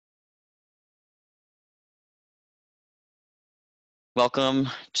Welcome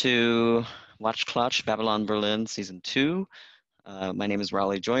to Watch-Klatsch, Babylon Berlin, Season 2. My name is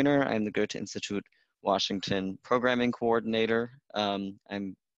Raleigh Joyner. I'm the Goethe-Institut Washington Programming Coordinator.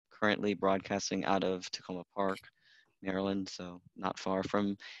 I'm currently broadcasting out of Tacoma Park, Maryland, so not far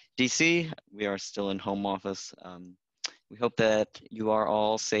from DC. We are still in home office. We hope that you are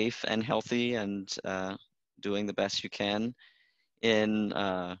all safe and healthy and doing the best you can in,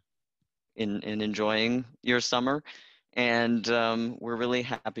 in enjoying your summer. And we're really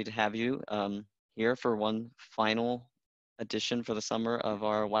happy to have you here for one final edition for the summer of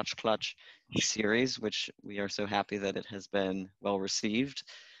our Watch-Klatsch series, which we are so happy that it has been well received.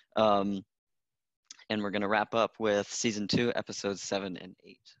 And we're going to wrap up with Season 2, Episodes 7 and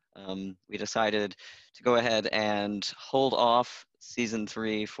 8. We decided to go ahead and hold off Season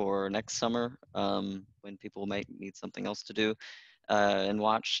 3 for next summer when people might need something else to do. And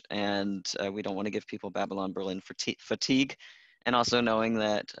watch, and we don't want to give people Babylon Berlin fatigue, and also knowing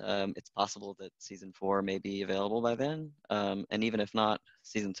that it's possible that Season 4 may be available by then, and even if not,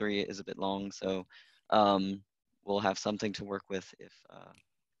 Season 3 is a bit long, so we'll have something to work with if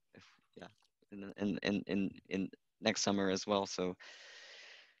yeah, in next summer as well. So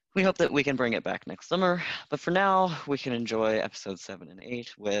we hope that we can bring it back next summer, but for now we can enjoy episodes 7 and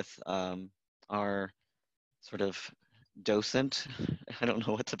 8 with our sort of docent, I don't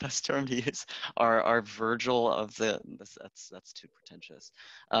know what the best term to use, our Virgil of that's too pretentious,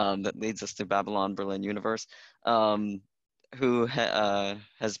 that leads us to Babylon Berlin universe, who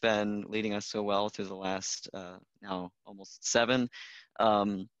has been leading us so well through the last now almost 7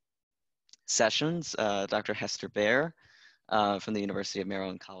 sessions, Dr. Hester Baer from the University of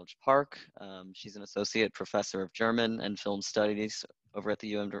Maryland College Park. She's an associate professor of German and film studies over at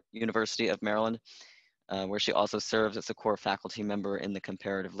the University of Maryland, where she also serves as a core faculty member in the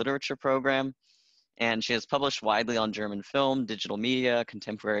comparative literature program. And she has published widely on German film, digital media,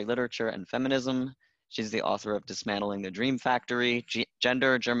 contemporary literature, and feminism. She's the author of Dismantling the Dream Factory,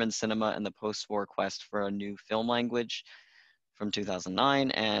 Gender, German Cinema, and the Post-War Quest for a New Film Language from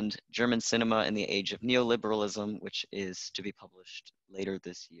 2009, and German Cinema in the Age of Neoliberalism, which is to be published later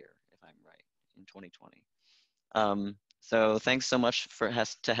this year, if I'm right, in 2020. So thanks so much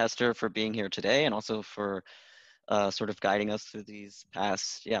to Hester for being here today, and also for sort of guiding us through these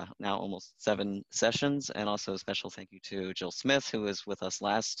past, now almost 7 sessions. And also a special thank you to Jill Smith, who was with us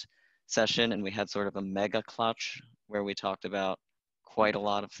last session, and we had sort of a mega clutch where we talked about quite a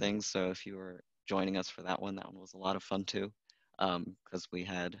lot of things. So if you were joining us for that one was a lot of fun too, because we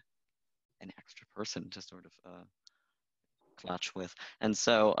had an extra person to sort of clutch with. And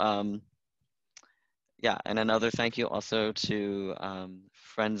so, and another thank you also to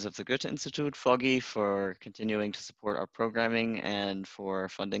friends of the Goethe-Institut, Foggy, for continuing to support our programming and for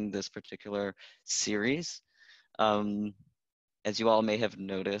funding this particular series. As you all may have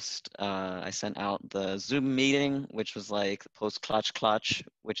noticed, I sent out the Zoom meeting, which was like post-Klatsch,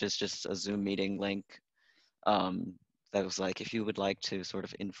 which is just a Zoom meeting link that was like, if you would like to sort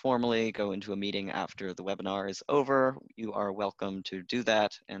of informally go into a meeting after the webinar is over, you are welcome to do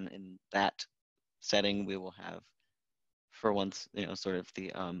that. And in that setting, we will have, for once, sort of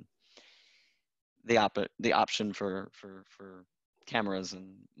the option for cameras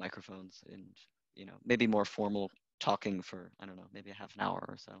and microphones, and maybe more formal talking for, I don't know, maybe a half an hour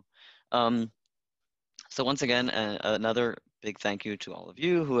or so. So once again, another big thank you to all of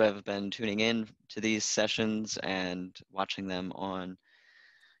you who have been tuning in to these sessions and watching them on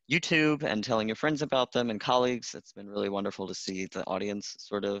YouTube and telling your friends about them and colleagues. It's been really wonderful to see the audience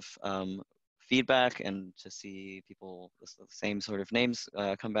sort of feedback and to see people with the same sort of names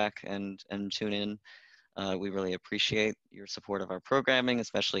come back and tune in. We really appreciate your support of our programming,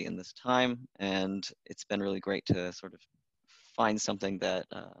 especially in this time. And it's been really great to sort of find something that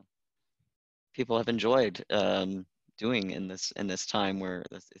people have enjoyed doing in this time where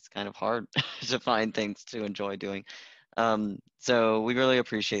it's kind of hard to find things to enjoy doing. So we really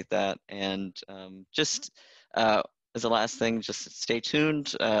appreciate that. And just as a last thing, just stay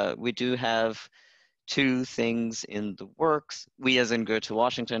tuned. We do have 2 things in the works. We, as in Goethe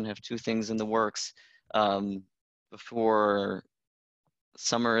Washington, have 2 things in the works before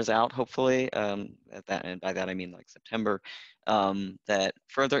summer is out, hopefully, and by that I mean like September, that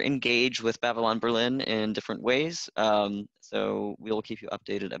further engage with Babylon Berlin in different ways. So we'll keep you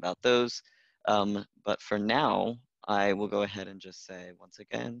updated about those. But for now, I will go ahead and just say once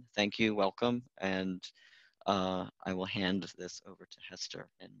again, thank you, welcome, and I will hand this over to Hester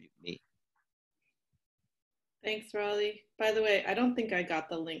and mute me. Thanks, Raleigh. By the way, I don't think I got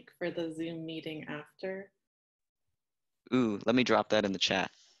the link for the Zoom meeting after. Ooh, let me drop that in the chat.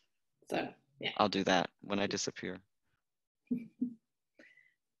 So, yeah. I'll do that when I disappear.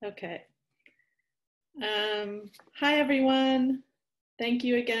 Okay. Hi, everyone. Thank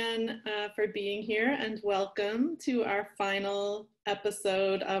you again for being here and welcome to our final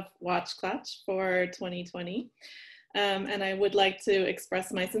episode of Watch-Klatsch for 2020. And I would like to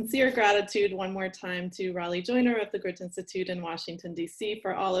express my sincere gratitude one more time to Raleigh Joyner of the Goethe-Institut in Washington, D.C.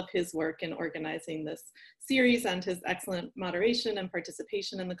 for all of his work in organizing this series and his excellent moderation and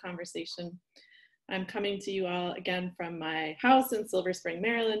participation in the conversation. I'm coming to you all again from my house in Silver Spring,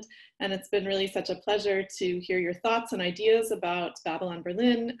 Maryland, and it's been really such a pleasure to hear your thoughts and ideas about Babylon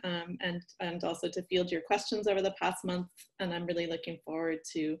Berlin and also to field your questions over the past month, and I'm really looking forward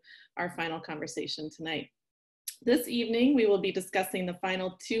to our final conversation tonight. This evening, we will be discussing the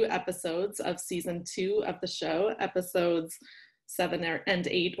final 2 episodes of season 2 of the show, episodes 7 and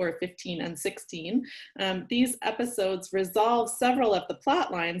 8, or 15 and 16. These episodes resolve several of the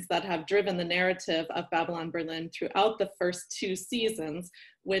plot lines that have driven the narrative of Babylon Berlin throughout the first 2 seasons,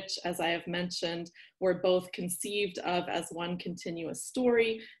 which, as I have mentioned, were both conceived of as one continuous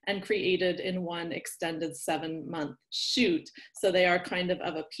story and created in one extended 7-month shoot. So they are kind of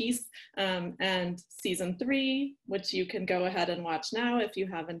a piece. And season 3, which you can go ahead and watch now if you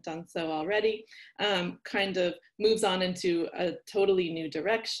haven't done so already, kind of moves on into a totally new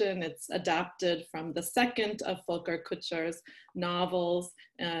direction. It's adapted from the second of Volker Kutscher's novels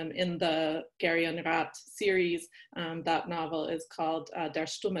in the Germanic series. That novel is called Der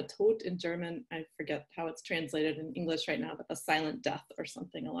stumme Tod in German. I forget how it's translated in English right now, but the silent death or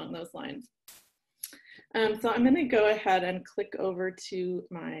something along those lines. So I'm going to go ahead and click over to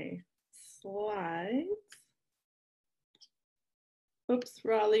my slides. Oops,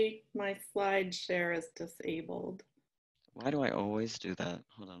 Raleigh, my slide share is disabled. Why do I always do that?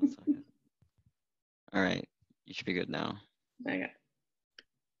 Hold on a second. All right, you should be good now. Okay.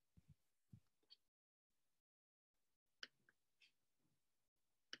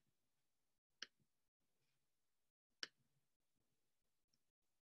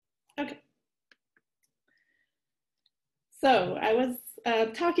 Okay. So I was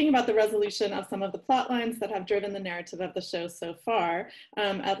talking about the resolution of some of the plot lines that have driven the narrative of the show so far.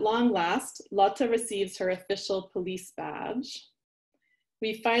 At long last, Lotte receives her official police badge.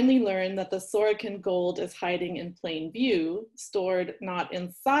 We finally learn that the Sorokin gold is hiding in plain view, stored not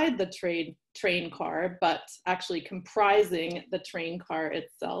inside the train car, but actually comprising the train car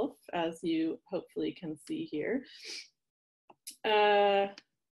itself, as you hopefully can see here.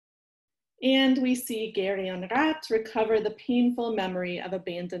 And we see Geryon Rat recover the painful memory of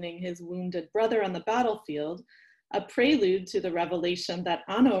abandoning his wounded brother on the battlefield, a prelude to the revelation that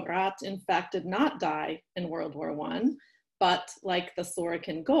Anno Rat in fact did not die in World War I, but like the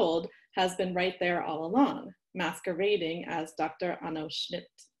Sorokin gold, has been right there all along, masquerading as Dr. Anno Schmidt.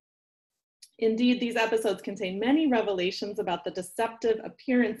 Indeed, these episodes contain many revelations about the deceptive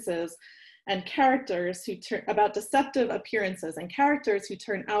appearances and characters who turn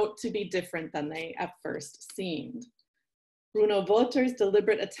out to be different than they at first seemed. Bruno Wolter's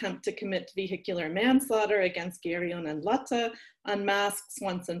deliberate attempt to commit vehicular manslaughter against Geryon and Lotte unmasks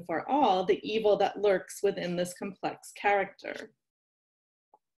once and for all the evil that lurks within this complex character.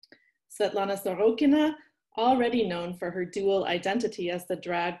 Svetlana Sorokina, already known for her dual identity as the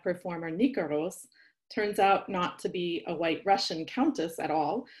drag performer Nikoros, turns out not to be a white Russian countess at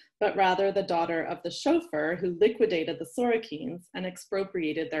all, but rather the daughter of the chauffeur who liquidated the Sorokins and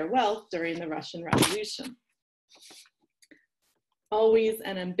expropriated their wealth during the Russian Revolution. Always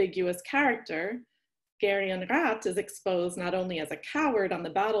an ambiguous character, Geryon Rat is exposed not only as a coward on the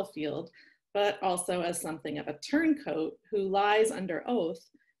battlefield, but also as something of a turncoat who lies under oath,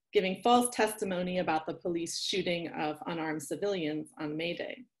 giving false testimony about the police shooting of unarmed civilians on May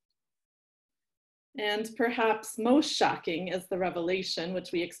Day. And perhaps most shocking is the revelation,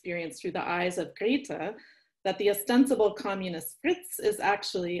 which we experience through the eyes of Grete, that the ostensible communist Fritz is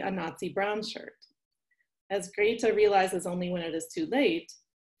actually a Nazi brown shirt. As Grete realizes only when it is too late,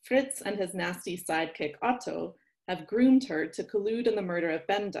 Fritz and his nasty sidekick Otto have groomed her to collude in the murder of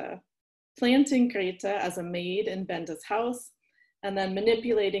Benda, planting Grete as a maid in Benda's house, and then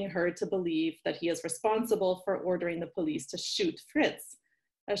manipulating her to believe that he is responsible for ordering the police to shoot Fritz,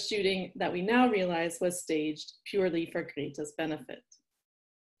 a shooting that we now realize was staged purely for Grete's benefit.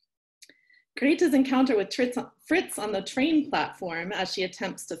 Grete's encounter with Fritz on the train platform as she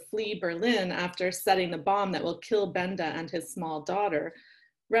attempts to flee Berlin after setting the bomb that will kill Benda and his small daughter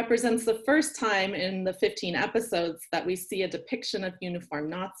represents the first time in the 15 episodes that we see a depiction of uniformed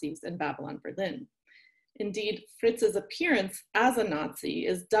Nazis in Babylon Berlin. Indeed, Fritz's appearance as a Nazi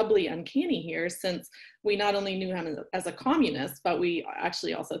is doubly uncanny here, since we not only knew him as a communist, but we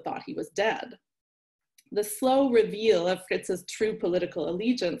actually also thought he was dead. The slow reveal of Fritz's true political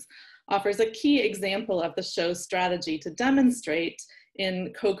allegiance offers a key example of the show's strategy to demonstrate,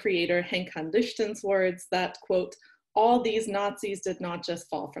 in co-creator Henkan Lichten's words, that, quote, all these Nazis did not just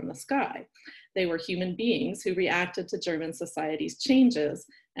fall from the sky. They were human beings who reacted to German society's changes,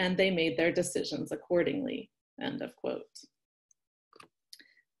 and they made their decisions accordingly, end of quote.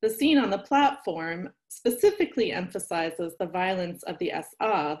 The scene on the platform specifically emphasizes the violence of the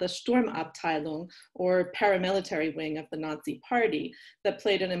SA, the Sturmabteilung, or paramilitary wing of the Nazi Party, that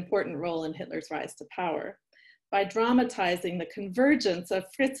played an important role in Hitler's rise to power. By dramatizing the convergence of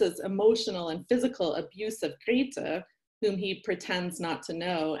Fritz's emotional and physical abuse of Goethe, whom he pretends not to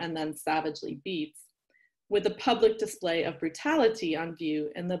know and then savagely beats, with a public display of brutality on view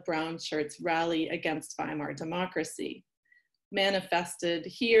in the brown shirts' rally against Weimar democracy, manifested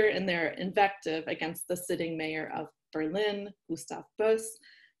here in their invective against the sitting mayor of Berlin, Gustav Böss,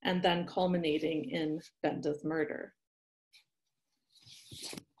 and then culminating in Bende's murder.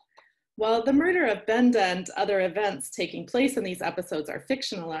 While the murder of Bende and other events taking place in these episodes are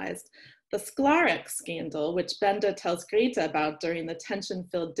fictionalized, the Sklarek scandal, which Bende tells Goethe about during the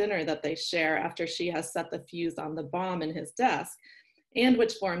tension-filled dinner that they share after she has set the fuse on the bomb in his desk, and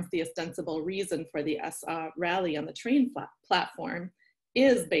which forms the ostensible reason for the SA rally on the train platform,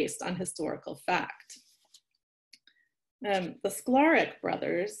 is based on historical fact. The Sklarek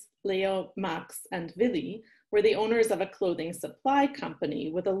brothers, Leo, Max, and Willi, were the owners of a clothing supply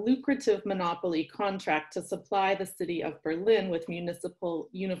company with a lucrative monopoly contract to supply the city of Berlin with municipal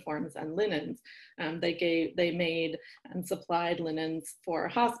uniforms and linens. They made and supplied linens for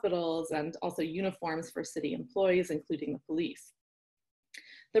hospitals and also uniforms for city employees, including the police.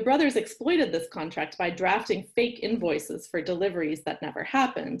 The brothers exploited this contract by drafting fake invoices for deliveries that never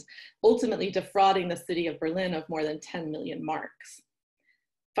happened, ultimately defrauding the city of Berlin of more than 10 million marks.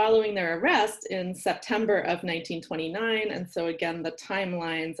 Following their arrest in September of 1929, and so again, the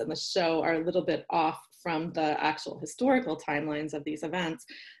timelines in the show are a little bit off from the actual historical timelines of these events.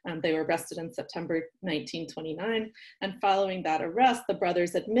 They were arrested in September 1929, and following that arrest, the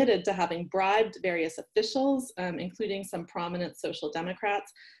brothers admitted to having bribed various officials, including some prominent Social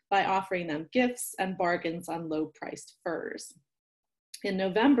Democrats, by offering them gifts and bargains on low-priced furs. In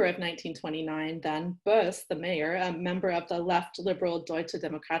November of 1929, then, Böss, the mayor, a member of the left liberal Deutsche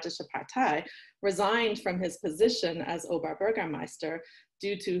Demokratische Partei, resigned from his position as Oberbürgermeister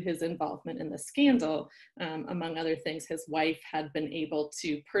due to his involvement in the scandal. Among other things, his wife had been able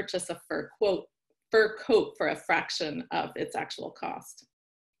to purchase a fur coat for a fraction of its actual cost.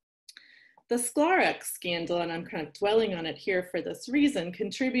 The Sklarek scandal, and I'm kind of dwelling on it here for this reason,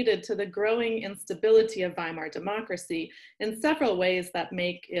 contributed to the growing instability of Weimar democracy in several ways that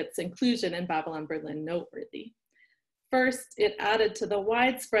make its inclusion in Babylon Berlin noteworthy. First, it added to the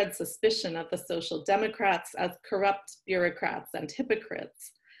widespread suspicion of the Social Democrats as corrupt bureaucrats and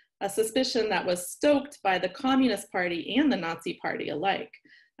hypocrites, a suspicion that was stoked by the Communist Party and the Nazi Party alike.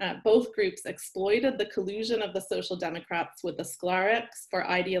 Both groups exploited the collusion of the Social Democrats with the Sklareks for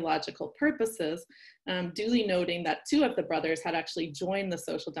ideological purposes, duly noting that two of the brothers had actually joined the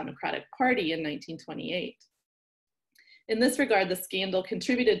Social Democratic Party in 1928. In this regard, the scandal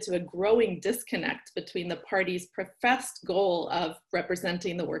contributed to a growing disconnect between the party's professed goal of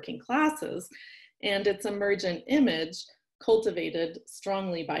representing the working classes and its emergent image, cultivated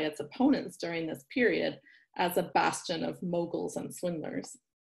strongly by its opponents during this period, as a bastion of moguls and swindlers.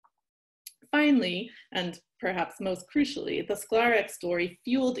 Finally, and perhaps most crucially, the Sklarek story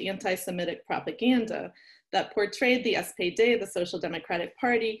fueled anti-Semitic propaganda that portrayed the SPD, the Social Democratic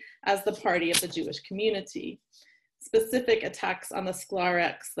Party, as the party of the Jewish community. Specific attacks on the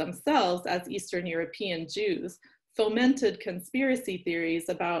Sklareks themselves as Eastern European Jews fomented conspiracy theories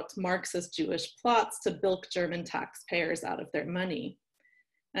about Marxist Jewish plots to bilk German taxpayers out of their money.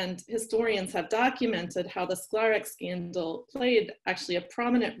 And historians have documented how the Sklarek scandal played actually a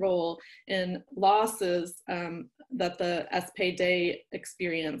prominent role in losses that the SPD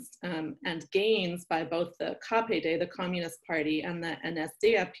experienced and gains by both the KPD, the Communist Party, and the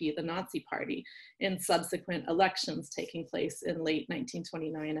NSDAP, the Nazi Party, in subsequent elections taking place in late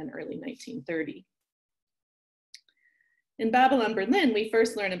 1929 and early 1930. In Babylon Berlin, we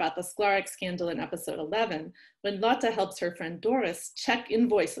first learn about the Sklarek scandal in episode 11, when Lotte helps her friend Doris check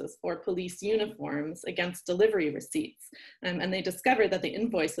invoices for police uniforms against delivery receipts, and they discover that the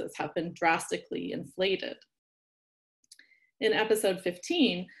invoices have been drastically inflated. In episode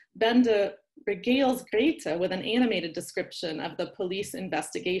 15, Bende regales Goethe with an animated description of the police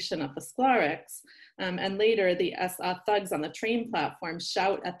investigation of the Sklareks, and later the SA thugs on the train platform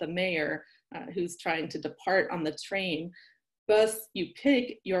shout at the mayor who's trying to depart on the train, "Bus, you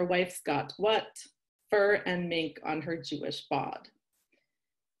pig, your wife's got what? fur and mink on her Jewish bod.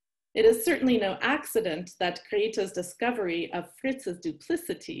 It is certainly no accident that Goethe's discovery of Fritz's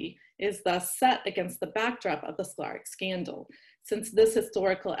duplicity is thus set against the backdrop of the Sklarek scandal, since this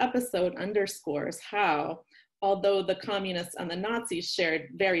historical episode underscores how, although the communists and the Nazis shared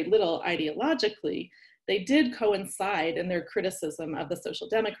very little ideologically, they did coincide in their criticism of the Social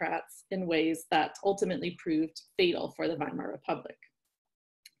Democrats in ways that ultimately proved fatal for the Weimar Republic.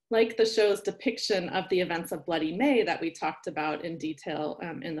 Like the show's depiction of the events of Bloody May that we talked about in detail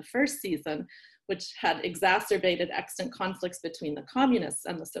in the first season, which had exacerbated extant conflicts between the communists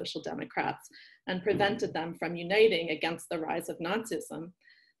and the Social Democrats and prevented them from uniting against the rise of Nazism,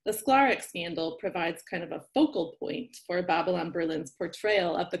 the Sklarek scandal provides kind of a focal point for Babylon Berlin's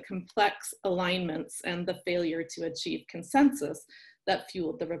portrayal of the complex alignments and the failure to achieve consensus that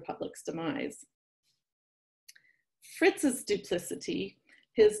fueled the Republic's demise. Fritz's duplicity,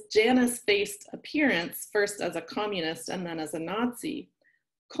 his Janus-faced appearance, first as a communist and then as a Nazi,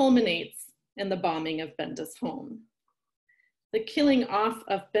 culminates in the bombing of Benda's home. The killing off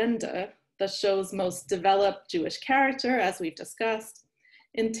of Benda, the show's most developed Jewish character, as we've discussed,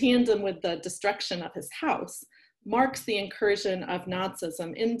 in tandem with the destruction of his house, marks the incursion of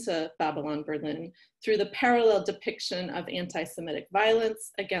Nazism into Babylon Berlin through the parallel depiction of anti-Semitic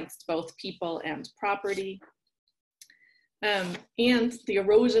violence against both people and property, and the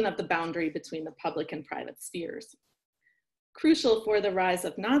erosion of the boundary between the public and private spheres. Crucial for the rise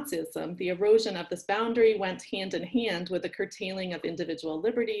of Nazism, the erosion of this boundary went hand in hand with the curtailing of individual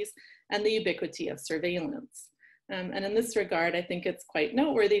liberties and the ubiquity of surveillance. And in this regard, I think it's quite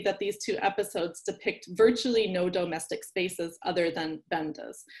noteworthy that these two episodes depict virtually no domestic spaces other than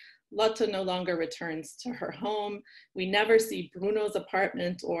Benda's. Lotte no longer returns to her home. We never see Bruno's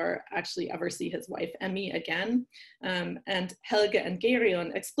apartment or actually ever see his wife Emmy again. And Helge and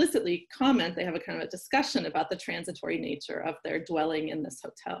Gerion explicitly comment, they have a kind of a discussion about the transitory nature of their dwelling in this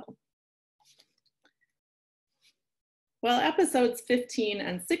hotel. While episodes 15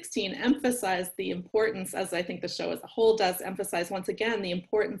 and 16 emphasize the importance, as I think the show as a whole does, emphasize once again the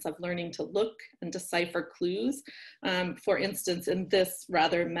importance of learning to look and decipher clues. For instance, in this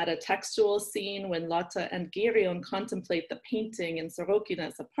rather metatextual scene when Lotte and Gerion contemplate the painting in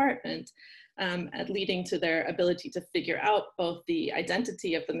Sorokina's apartment, leading to their ability to figure out both the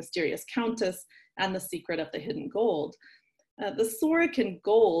identity of the mysterious countess and the secret of the hidden gold. The Sorokin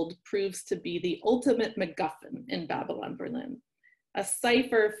gold proves to be the ultimate MacGuffin in Babylon Berlin, a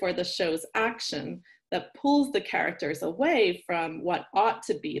cipher for the show's action that pulls the characters away from what ought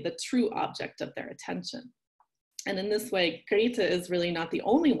to be the true object of their attention. And in this way, Goethe is really not the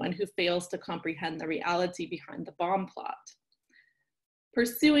only one who fails to comprehend the reality behind the bomb plot.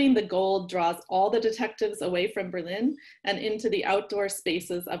 Pursuing the gold draws all the detectives away from Berlin and into the outdoor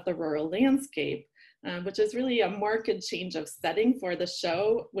spaces of the rural landscape, which is really a marked change of setting for the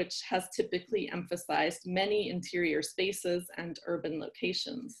show, which has typically emphasized many interior spaces and urban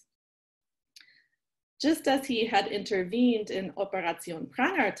locations. Just as he had intervened in Operation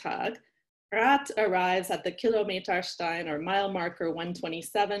Prangertag, Rat arrives at the Kilometerstein or mile marker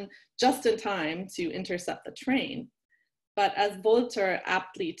 127 just in time to intercept the train. But as Volter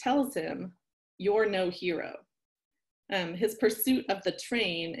aptly tells him, "You're no hero." His pursuit of the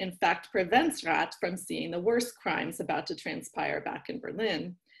train, in fact, prevents Rat from seeing the worst crimes about to transpire back in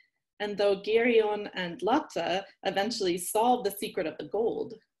Berlin. And though Gerion and Lotte eventually solve the secret of the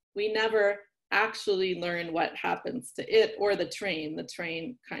gold, we never actually learn what happens to it or the train. The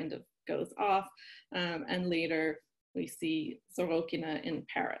train kind of goes off, and later we see Sorokina in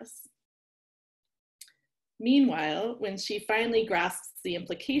Paris. Meanwhile, when she finally grasps the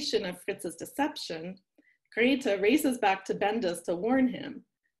implication of Fritz's deception, Goethe races back to Benda's to warn him,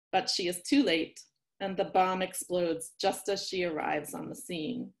 but she is too late, and the bomb explodes just as she arrives on the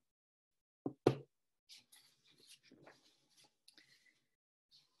scene.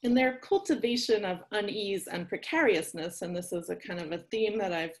 In their cultivation of unease and precariousness, and this is a kind of a theme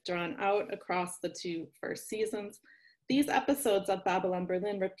that I've drawn out across the two first seasons, these episodes of Babylon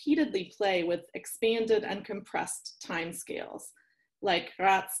Berlin repeatedly play with expanded and compressed timescales, like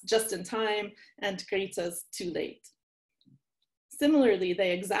Rat's just in time and Goethe's too late. Similarly,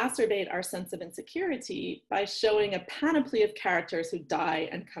 they exacerbate our sense of insecurity by showing a panoply of characters who die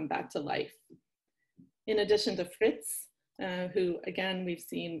and come back to life. In addition to Fritz, who again we've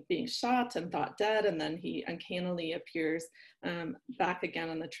seen being shot and thought dead, and then he uncannily appears back again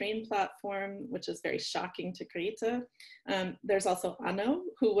on the train platform, which is very shocking to Goethe. There's also Anno,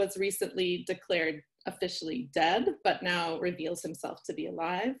 who was recently declared officially dead, but now reveals himself to be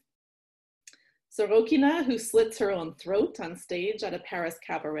alive. Sorokina, who slits her own throat on stage at a Paris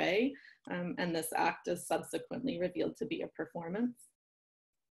cabaret, and this act is subsequently revealed to be a performance.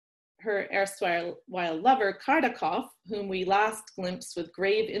 Her erstwhile lover, Kardakov, whom we last glimpsed with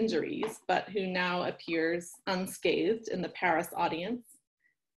grave injuries, but who now appears unscathed in the Paris audience.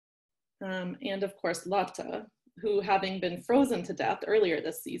 And of course, Lotte, who, having been frozen to death earlier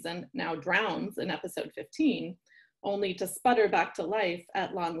this season, now drowns in episode 15, only to sputter back to life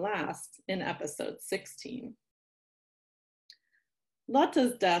at long last in episode 16.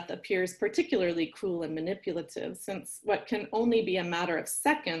 Lotte's death appears particularly cruel and manipulative, since what can only be a matter of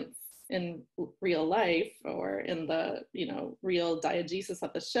seconds in real life, or in the real diegesis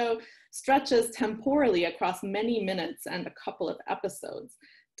of the show, stretches temporally across many minutes and a couple of episodes,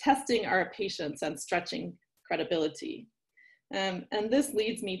 testing our patience and stretching credibility. And this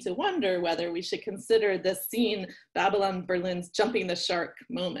leads me to wonder whether we should consider this scene Babylon Berlin's jumping the shark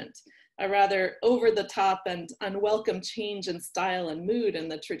moment, a rather over-the-top and unwelcome change in style and mood in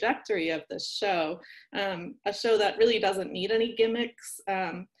the trajectory of this show, a show that really doesn't need any gimmicks.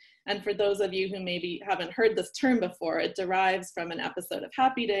 And for those of you who maybe haven't heard this term before, it derives from an episode of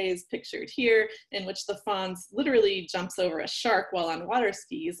Happy Days, pictured here, in which the Fonz literally jumps over a shark while on water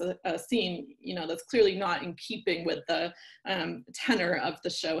skis, a scene that's clearly not in keeping with the tenor of the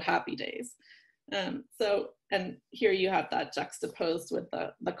show Happy Days. And here you have that juxtaposed with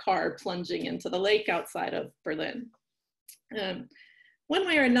the car plunging into the lake outside of Berlin. One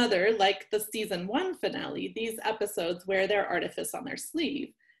way or another, like the season 1 finale, these episodes wear their artifice on their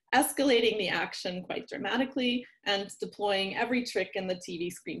sleeve, escalating the action quite dramatically and deploying every trick in the TV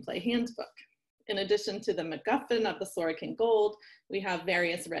screenplay handbook. In addition to the MacGuffin of the Sorokin Gold, we have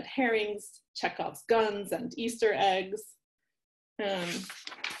various red herrings, Chekhov's guns, and Easter eggs.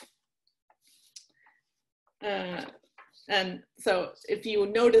 And so if you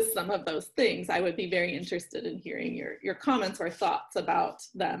notice some of those things, I would be very interested in hearing your comments or thoughts about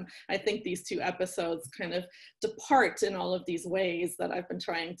them. I think these two episodes kind of depart in all of these ways that I've been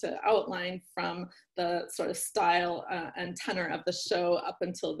trying to outline from the sort of style and tenor of the show up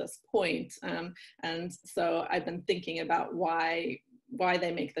until this point. And so I've been thinking about why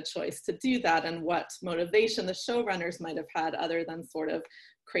they make the choice to do that and what motivation the showrunners might have had other than sort of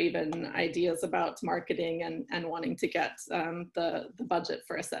craven ideas about marketing and wanting to get the budget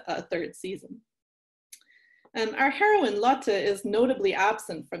for a third season. Our heroine Lotte is notably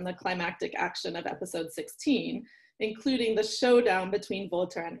absent from the climactic action of episode 16, including the showdown between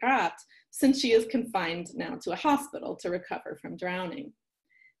Walter and Rat, since she is confined now to a hospital to recover from drowning.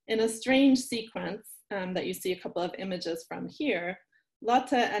 In a strange sequence that you see a couple of images from here,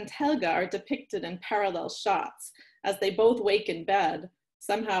 Lotte and Helga are depicted in parallel shots as they both wake in bed,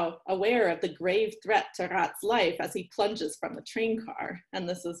 somehow aware of the grave threat to Rat's life as he plunges from the train car. And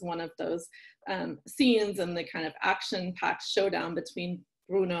this is one of those scenes in the kind of action-packed showdown between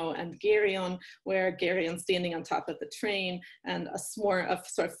Bruno and Gerion, where Gerion's standing on top of the train and a sort of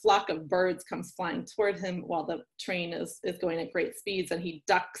flock of birds comes flying toward him while the train is going at great speeds, and he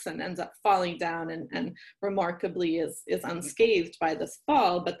ducks and ends up falling down and remarkably is unscathed by this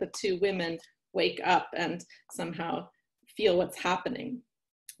fall, but the two women wake up and somehow feel what's happening.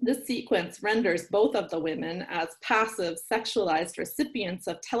 This sequence renders both of the women as passive, sexualized recipients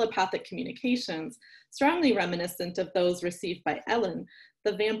of telepathic communications, strongly reminiscent of those received by Ellen,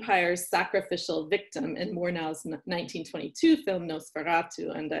 the vampire's sacrificial victim in Murnau's 1922 film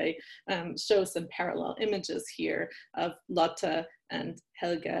Nosferatu, and I show some parallel images here of Lotte and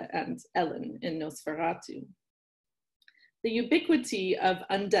Helga and Ellen in Nosferatu. The ubiquity of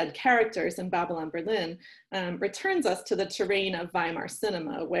undead characters in Babylon Berlin returns us to the terrain of Weimar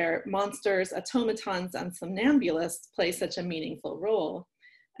cinema, where monsters, automatons, and somnambulists play such a meaningful role,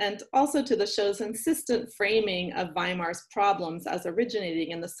 and also to the show's insistent framing of Weimar's problems as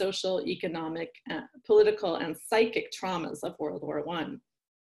originating in the social, economic, political, and psychic traumas of World War I.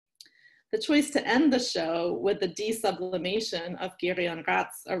 The choice to end the show with the desublimation of Gerion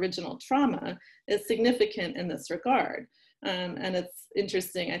Rat's original trauma is significant in this regard. And it's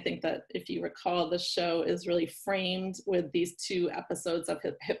interesting, I think, that if you recall, the show is really framed with these two episodes of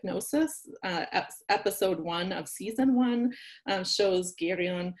hypnosis. Episode 1 of season 1 shows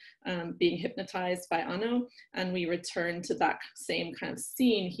Gerion being hypnotized by Anno, and we return to that same kind of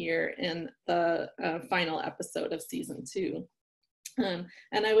scene here in the final episode of season 2.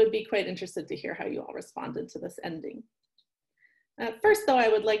 And I would be quite interested to hear how you all responded to this ending. First, though, I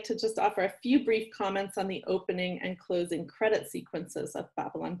would like to just offer a few brief comments on the opening and closing credit sequences of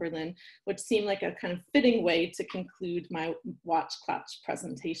Babylon Berlin, which seem like a kind of fitting way to conclude my Watch-Klatsch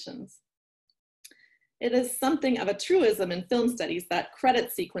presentations. It is something of a truism in film studies that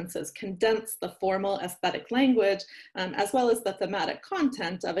credit sequences condense the formal aesthetic language as well as the thematic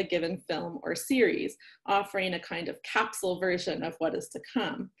content of a given film or series, offering a kind of capsule version of what is to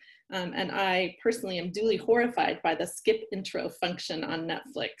come. And I personally am duly horrified by the skip intro function on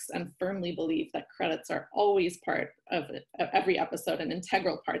Netflix and firmly believe that credits are always part of every episode, an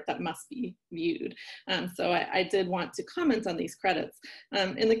integral part that must be viewed. So I did want to comment on these credits.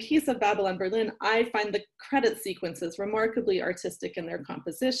 In the case of Babylon Berlin, I find the credit sequences remarkably artistic in their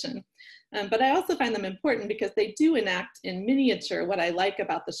composition. But I also find them important because they do enact in miniature what I like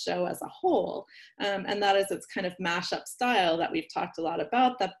about the show as a whole, and that is its kind of mashup style that we've talked a lot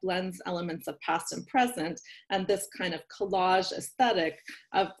about that blends elements of past and present, and this kind of collage aesthetic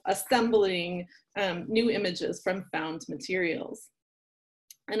of assembling new images from found materials.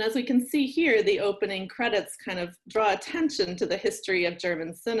 And as we can see here, the opening credits kind of draw attention to the history of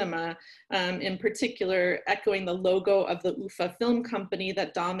German cinema, in particular echoing the logo of the UFA film company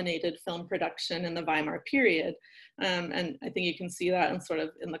that dominated film production in the Weimar period. And I think you can see that in sort of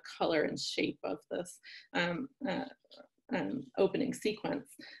in the color and shape of this opening sequence.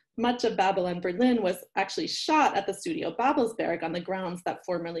 Much of Babylon Berlin was actually shot at the studio Babelsberg on the grounds that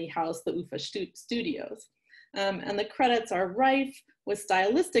formerly housed the UFA studios. And the credits are rife with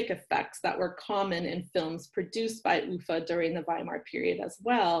stylistic effects that were common in films produced by UFA during the Weimar period as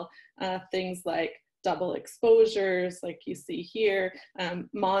well. Things like double exposures, like you see here,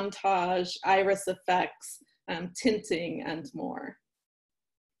 montage, iris effects, tinting, and more.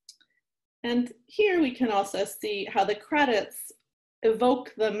 And here we can also see how the credits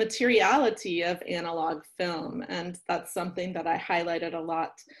evoke the materiality of analog film. And that's something that I highlighted a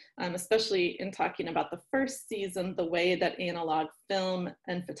lot, especially in talking about the first season, the way that analog film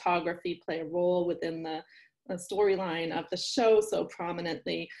and photography play a role within the storyline of the show so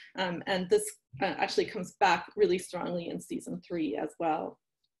prominently. And this actually comes back really strongly in season 3 as well.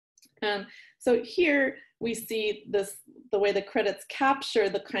 So here we see the way the credits capture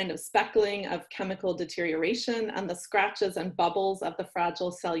the kind of speckling of chemical deterioration and the scratches and bubbles of the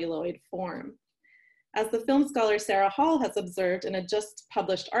fragile celluloid form. As the film scholar Sarah Hall has observed in a just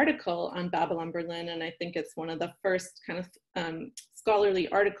published article on Babylon Berlin, and I think it's one of the first kind of scholarly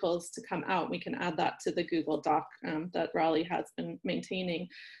articles to come out, we can add that to the Google Doc that Raleigh has been maintaining.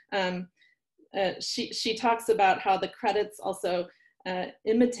 She talks about how the credits also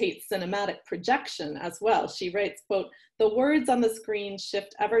imitate cinematic projection as well. She writes, quote, "The words on the screen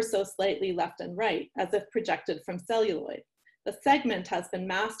shift ever so slightly left and right, as if projected from celluloid. The segment has been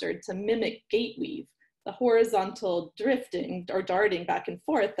mastered to mimic gate weave, the horizontal drifting or darting back and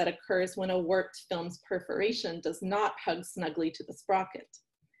forth that occurs when a worked film's perforation does not hug snugly to the sprocket.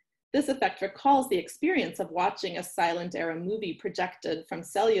 This effect recalls the experience of watching a silent era movie projected from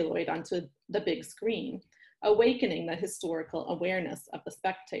celluloid onto the big screen, awakening the historical awareness of the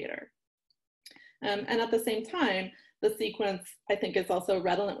spectator." And at the same time, the sequence, I think, is also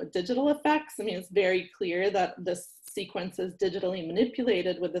redolent with digital effects. I mean, it's very clear that this sequence is digitally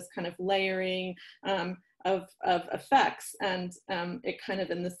manipulated with this kind of layering of effects. And it kind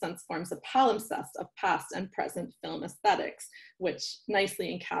of, in this sense, forms a palimpsest of past and present film aesthetics, which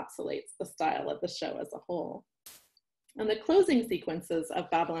nicely encapsulates the style of the show as a whole. And the closing sequences of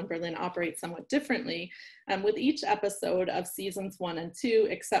Babylon Berlin operate somewhat differently, with each episode of seasons 1 and 2,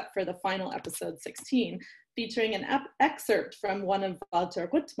 except for the final episode 16, featuring an excerpt from one of Walter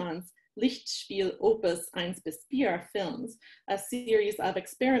Ruttmann's Lichtspiel Opus 1 bis 4 films, a series of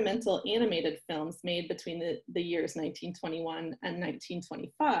experimental animated films made between the years 1921 and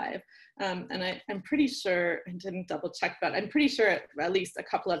 1925. And I'm pretty sure, I didn't double check, but I'm pretty sure at least a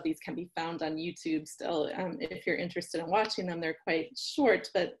couple of these can be found on YouTube still. If you're interested in watching them, they're quite short,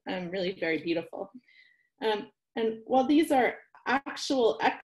 but really very beautiful. And while these are actual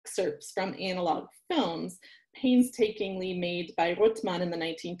excerpts from analog films, painstakingly made by Ruttmann in the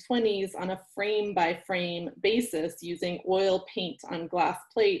 1920s on a frame-by-frame basis using oil paint on glass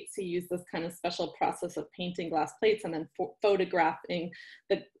plates. He used this kind of special process of painting glass plates and then photographing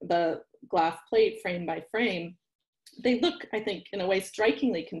the glass plate frame by frame. They look, I think, in a way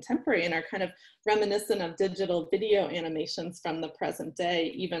strikingly contemporary and are kind of reminiscent of digital video animations from the present day,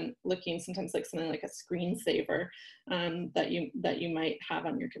 even looking sometimes like something like a screensaver that you might have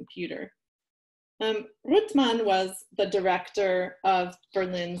on your computer. Ruttmann was the director of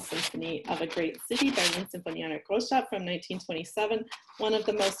Berlin's Symphony of a Great City, Berlin Symphonie einer Großstadt from 1927, one of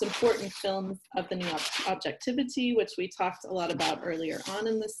the most important films of the new objectivity, which we talked a lot about earlier on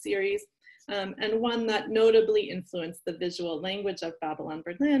in this series. and one that notably influenced the visual language of Babylon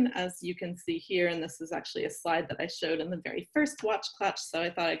Berlin, as you can see here. And this is actually a slide that I showed in the very first Watch-Klatsch, so I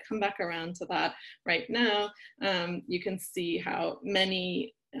thought I'd come back around to that right now. You can see how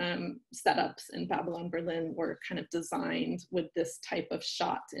many setups in Babylon Berlin were kind of designed with this type of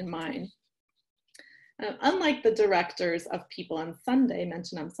shot in mind. Unlike the directors of People on Sunday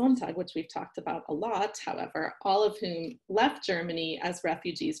mentioned am Sonntag, which we've talked about a lot, however, all of whom left Germany as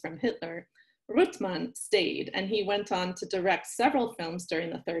refugees from Hitler, Ruttmann stayed, and he went on to direct several films during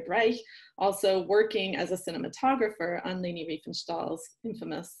the Third Reich, also working as a cinematographer on Leni Riefenstahl's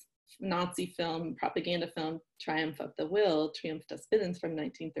infamous Nazi film, propaganda film, Triumph of the Will, Triumph des Willens from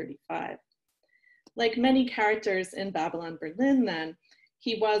 1935. Like many characters in Babylon Berlin then,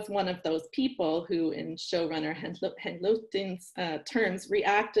 he was one of those people who, in showrunner Henlotin's terms,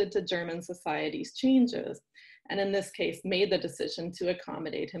 reacted to German society's changes, and in this case, made the decision to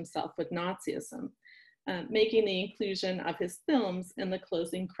accommodate himself with Nazism, making the inclusion of his films in the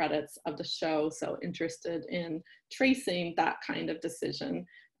closing credits of the show, so interested in tracing that kind of decision,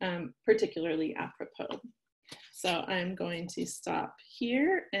 particularly apropos. So I'm going to stop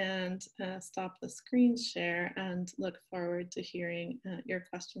here and stop the screen share and look forward to hearing your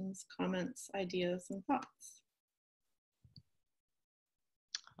questions, comments, ideas, and thoughts.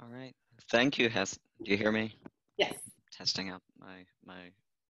 All right. Thank you, Hester. Do you hear me? Yes. Testing out my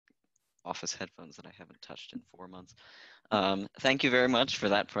office headphones that I haven't touched in 4 months. Thank you very much for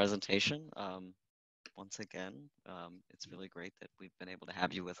that presentation. Once again, it's really great that we've been able to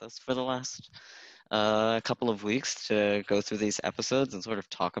have you with us for the last couple of weeks to go through these episodes and sort of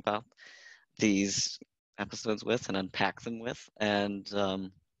talk about these episodes with and unpack them with. And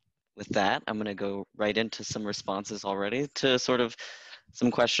with that, I'm going to go right into some responses already to sort of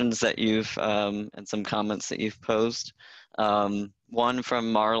some questions that you've and some comments that you've posed. One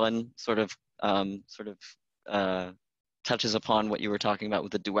from Marlon sort of touches upon what you were talking about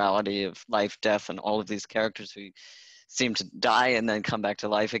with the duality of life, death, and all of these characters who seem to die and then come back to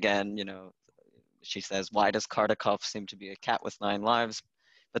life again. You know, she says, why does Kardakov seem to be a cat with 9 lives?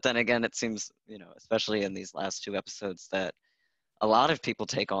 But then again, it seems, you know, especially in these last 2 episodes, that a lot of people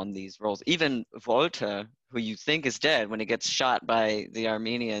take on these roles. Even Walter, who you think is dead when he gets shot by the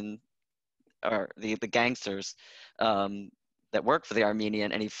Armenian, or the gangsters, that work for the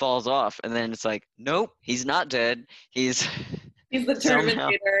Armenian, and he falls off, and then it's like, nope, he's not dead. He's the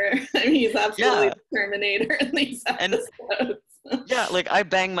Terminator. I mean, he's absolutely the Terminator in these episodes. Yeah, like I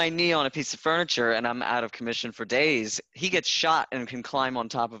bang my knee on a piece of furniture and I'm out of commission for days. He gets shot and can climb on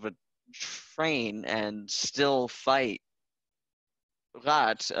top of a train and still fight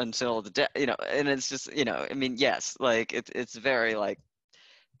Rat until the death, you know, and it's just, you know, I mean, yes, like it's very like,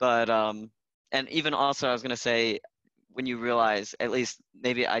 but and even also I was gonna say, when you realize, at least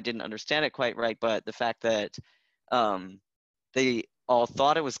maybe I didn't understand it quite right, but the fact that they all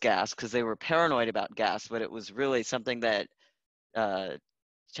thought it was gas because they were paranoid about gas, but it was really something that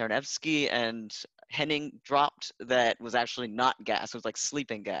Chernevsky and Henning dropped that was actually not gas. It was like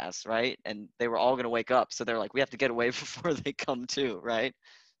sleeping gas, right? And they were all going to wake up. So they're like, we have to get away before they come to, right?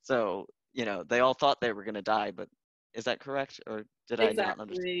 So, you know, they all thought they were going to die, but is that correct? Or did I not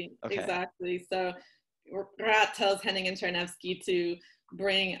understand? Okay. Exactly. So Rat tells Henning and Chernevsky to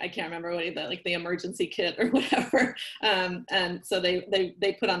bring, I can't remember what like the emergency kit or whatever, and so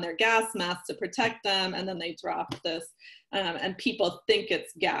they put on their gas masks to protect them, and then they drop this, and people think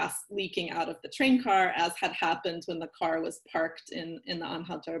it's gas leaking out of the train car, as had happened when the car was parked in the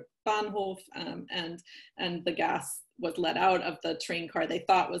Anhalter Bahnhof, and the gas was let out of the train car they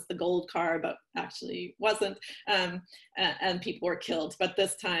thought was the gold car, but actually wasn't, and people were killed. But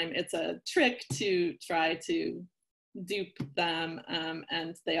this time it's a trick to try to dupe them,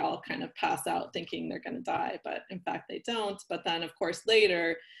 and they all kind of pass out thinking they're going to die, but in fact they don't. But then of course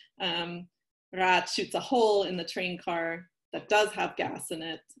later, Rat shoots a hole in the train car that does have gas in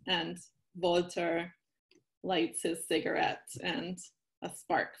it, and Walter lights his cigarette and a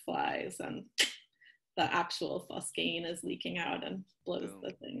spark flies and the actual phosgene is leaking out and blows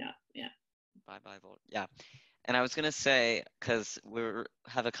the thing up. Yeah. Bye, Walter. Yeah. And I was going to say, because we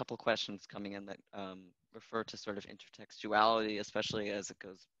have a couple questions coming in that refer to sort of intertextuality, especially as it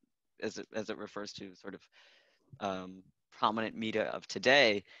goes, as it refers to sort of prominent media of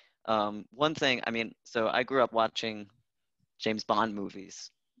today. One thing, I mean, so I grew up watching James Bond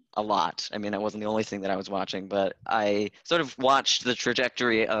movies a lot. I mean, that wasn't the only thing that I was watching, but I sort of watched the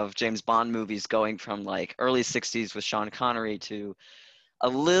trajectory of James Bond movies going from like early 60s with Sean Connery to a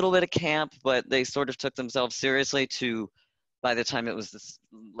little bit of camp, but they sort of took themselves seriously, to by the time it was the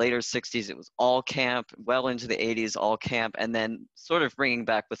later 60s, it was all camp, well into the 80s, all camp, and then sort of bringing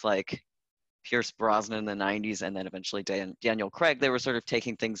back with like Pierce Brosnan in the 90s and then eventually Daniel Craig, they were sort of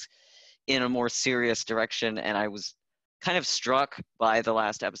taking things in a more serious direction. And I was kind of struck by the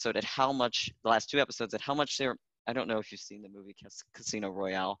last episode at how much, the last two episodes, at how much they're, I don't know if you've seen the movie Casino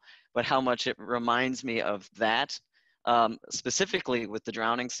Royale, but how much it reminds me of that, specifically with the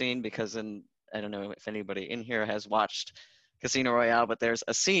drowning scene, because I don't know if anybody in here has watched Casino Royale, but there's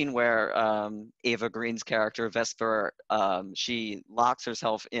a scene where Ava Green's character, Vesper, she locks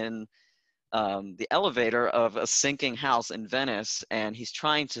herself in the elevator of a sinking house in Venice, and he's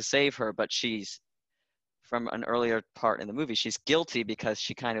trying to save her, but she's, from an earlier part in the movie, she's guilty because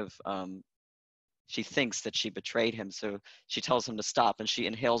she kind of, she thinks that she betrayed him, so she tells him to stop, and she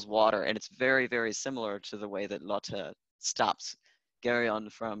inhales water, and it's very, very similar to the way that Lotte stops Geryon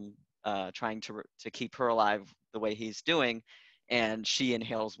from trying to keep her alive the way he's doing, and she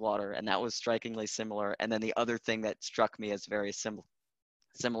inhales water, and that was strikingly similar. And then the other thing that struck me as very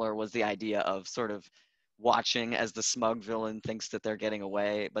similar was the idea of sort of watching as the smug villain thinks that they're getting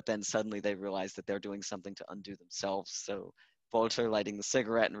away, but then suddenly they realize that they're doing something to undo themselves. So Volter lighting the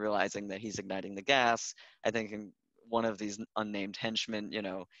cigarette and realizing that he's igniting the gas. I think in one of these unnamed henchmen, you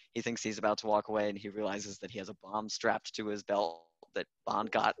know, he thinks he's about to walk away and he realizes that he has a bomb strapped to his belt that Bond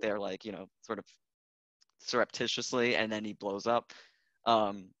got there, like, you know, sort of surreptitiously, and then he blows up.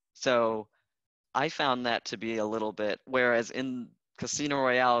 So I found that to be a little bit, whereas in Casino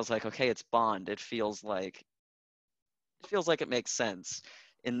Royale is like, okay, it's Bond. It feels like it makes sense.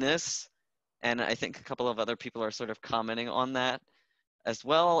 In this, and I think a couple of other people are sort of commenting on that as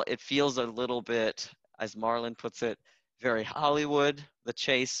well, it feels a little bit, as Marlon puts it, very Hollywood, the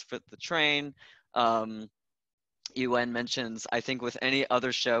chase for the train. UN mentions, I think with any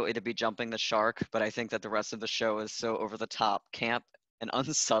other show, it'd be jumping the shark, but I think that the rest of the show is so over the top, camp, and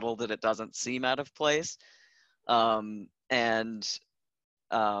unsubtle that it doesn't seem out of place. And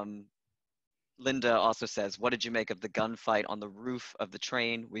Linda also says, what did you make of the gunfight on the roof of the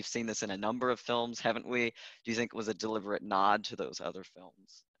train? We've seen this in a number of films, haven't we? Do you think it was a deliberate nod to those other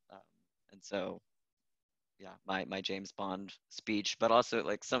films? Um, and so, yeah, my James Bond speech, but also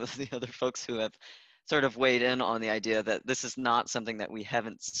like some of the other folks who have sort of weighed in on the idea that this is not something that we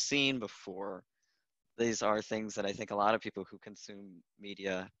haven't seen before. These are things that I think a lot of people who consume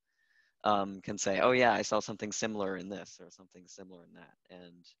media can say, oh yeah, I saw something similar in this or something similar in that.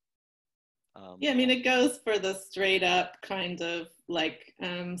 And yeah, I mean, it goes for the straight up kind of like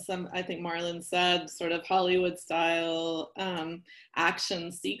I think Marlon said, sort of Hollywood style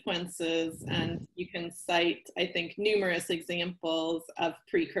action sequences. And you can cite, I think, numerous examples of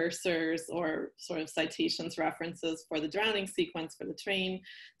precursors or sort of citations, references for the drowning sequence, for the train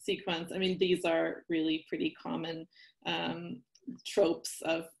sequence. I mean, these are really pretty common tropes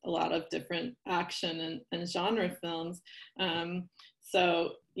of a lot of different action and genre films.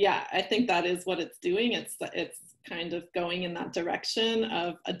 So yeah, I think that is what it's doing. It's kind of going in that direction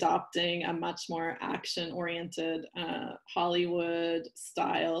of adopting a much more action-oriented Hollywood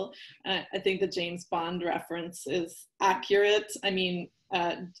style. I think the James Bond reference is accurate. I mean,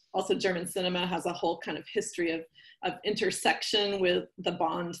 also German cinema has a whole kind of history of intersection with the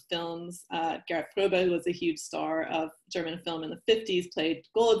Bond films. Gerhard Fröbe, who was a huge star of German film in the 50s, played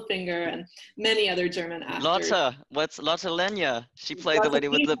Goldfinger, and many other German actors. Lotte Lenya? She played the lady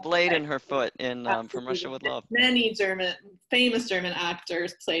with the blade in her foot in From Russia with Love. Many famous German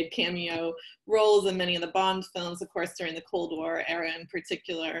actors played cameo roles in many of the Bond films, of course, during the Cold War era in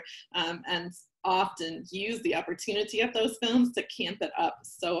particular, and often use the opportunity of those films to camp it up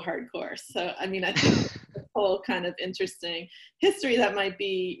so hardcore. So, I mean, I think a whole kind of interesting history that might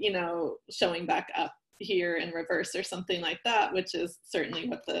be, you know, showing back up here in reverse or something like that, which is certainly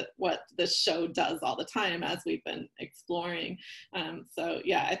what the show does all the time, as we've been exploring. So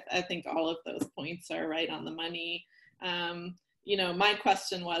yeah, I think all of those points are right on the money. You know, my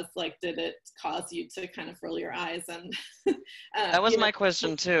question was like, did it cause you to kind of roll your eyes? And that was my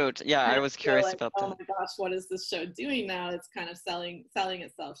question too. Yeah, I was curious like, about oh that. my gosh, what is this show doing now? It's kind of selling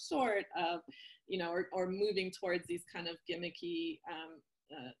itself short of, you know, or moving towards these kind of gimmicky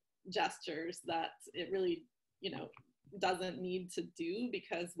gestures that it really, you know, doesn't need to do,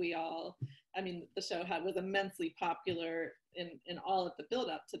 because I mean, the show was immensely popular in all of the build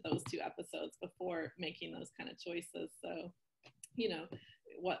up to those two episodes before making those kind of choices. So, you know,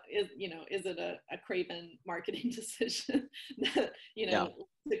 is it a craven marketing decision that, you know,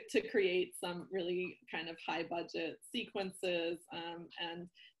 to create some really kind of high budget sequences and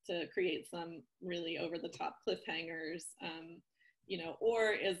to create some really over the top cliffhangers, you know,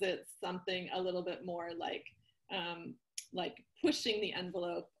 or is it something a little bit more like pushing the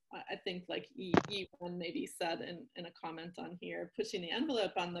envelope I think like you maybe said in a comment on here, pushing the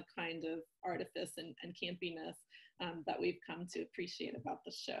envelope on the kind of artifice and campiness that we've come to appreciate about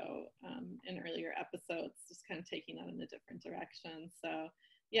the show in earlier episodes, just kind of taking that in a different direction. So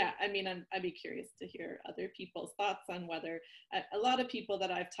yeah, I mean, I'd be curious to hear other people's thoughts on whether a lot of people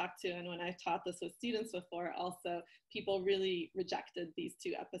that I've talked to, and when I've taught this with students before, also people really rejected these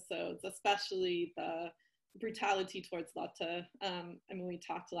two episodes, especially the brutality towards Lotte. I mean, we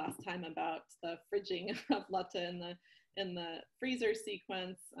talked last time about the fridging of Lotte in the freezer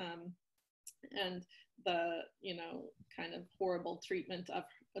sequence, and the, you know, kind of horrible treatment of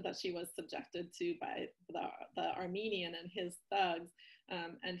that she was subjected to by the Armenian and his thugs.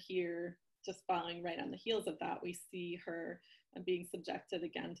 And here, just following right on the heels of that, we see her being subjected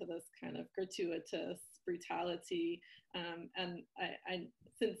again to this kind of gratuitous brutality. And I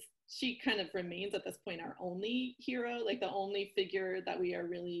since she kind of remains at this point our only hero, like the only figure that we are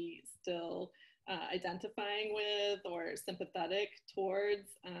really still identifying with or sympathetic towards,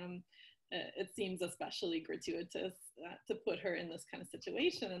 it seems especially gratuitous to put her in this kind of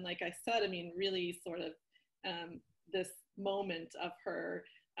situation. And like I said, I mean, really sort of this moment of her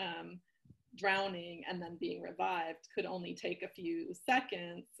drowning and then being revived could only take a few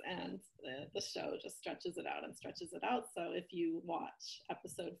seconds, and the show just stretches it out and stretches it out. So if you watch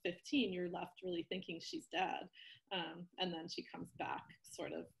episode 15, you're left really thinking she's dead, and then she comes back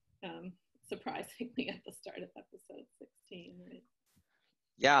sort of surprisingly at the start of episode 16, right?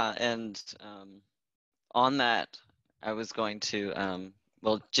 Yeah, and on that, I was going to,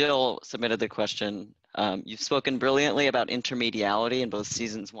 well, Jill submitted the question. You've spoken brilliantly about intermediality in both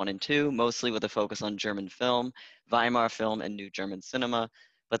seasons 1 and 2, mostly with a focus on German film, Weimar film, and New German cinema.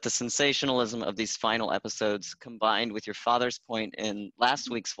 But the sensationalism of these final episodes, combined with your father's point in last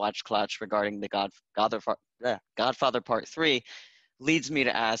week's Watch-Klatsch regarding the Godfather Part 3, leads me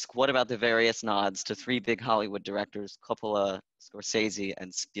to ask, what about the various nods to 3 big Hollywood directors, Coppola, Scorsese,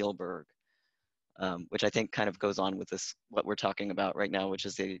 and Spielberg? Which I think kind of goes on with this, what we're talking about right now, which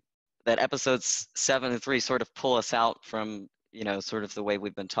is that episodes 7 and 3 sort of pull us out from, you know, sort of the way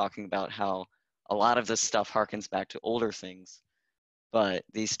we've been talking about how a lot of this stuff harkens back to older things. But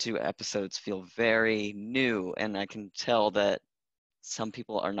these 2 episodes feel very new, and I can tell that some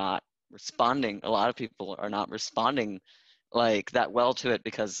people are not responding. A lot of people are not responding like that well to it,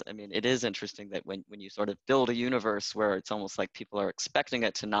 because I mean, it is interesting that when you sort of build a universe where it's almost like people are expecting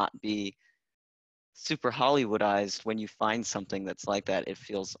it to not be super Hollywoodized, when you find something that's like that, it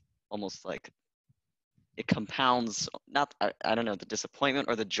feels almost like it compounds, not, I don't know, the disappointment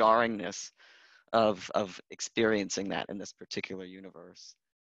or the jarringness of experiencing that in this particular universe.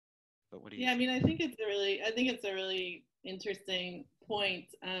 But what do you think? I mean, I think it's a really interesting point.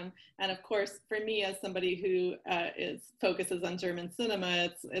 And of course, for me, as somebody who focuses on German cinema,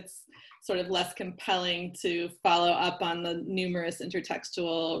 it's sort of less compelling to follow up on the numerous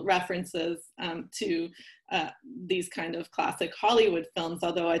intertextual references to these kind of classic Hollywood films,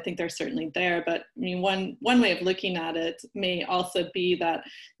 although I think they're certainly there. But I mean, one way of looking at it may also be that,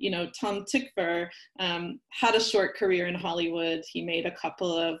 you know, Tom Tykwer had a short career in Hollywood. He made a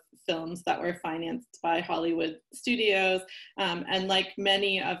couple of films that were financed by Hollywood studios. And like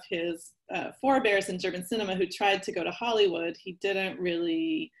many of his forebears in German cinema who tried to go to Hollywood, he didn't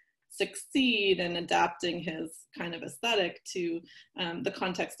really succeed in adapting his kind of aesthetic to the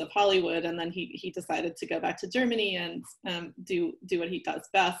context of Hollywood. And then he decided to go back to Germany and do what he does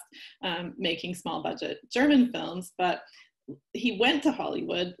best, making small budget German films. But he went to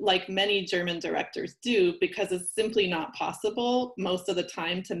Hollywood, like many German directors do, because it's simply not possible most of the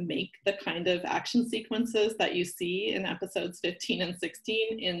time to make the kind of action sequences that you see in episodes 15 and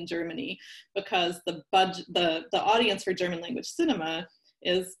 16 in Germany, because the audience for German language cinema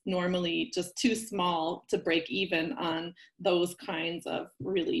is normally just too small to break even on those kinds of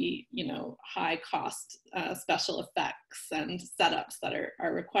really, you know, high cost special effects and setups that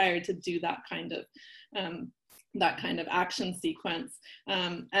are required to do that kind of action sequence.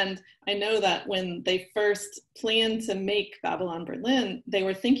 And I know that when they first planned to make Babylon Berlin, they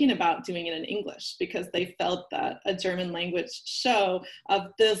were thinking about doing it in English, because they felt that a German language show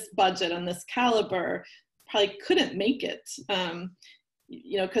of this budget and this caliber probably couldn't make it.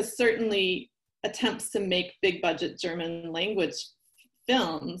 You know, because certainly attempts to make big budget German language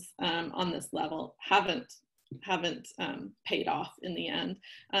films on this level haven't paid off in the end.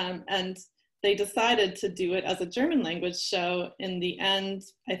 And they decided to do it as a German language show in the end,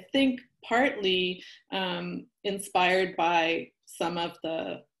 I think partly inspired by some of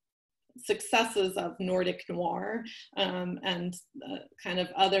the successes of Nordic noir and kind of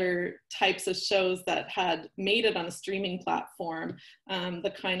other types of shows that had made it on a streaming platform,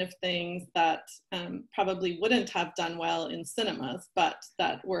 the kind of things that probably wouldn't have done well in cinemas, but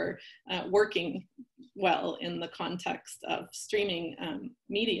that were working well in the context of streaming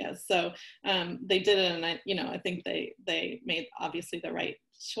media. So they did it, and I think they made obviously the right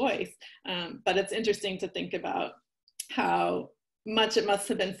choice. But it's interesting to think about how much it must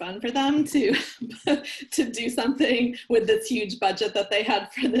have been fun for them to to do something with this huge budget that they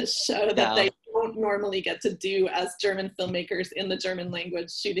had for this show that they don't normally get to do as German filmmakers in the German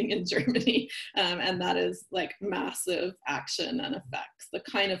language shooting in Germany. And that is like massive action and effects, the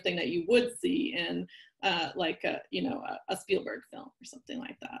kind of thing that you would see in like a Spielberg film or something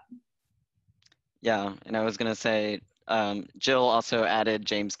like that. Yeah, and I was gonna say, Jill also added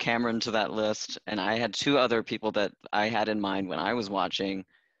James Cameron to that list, and I had two other people that I had in mind when I was watching.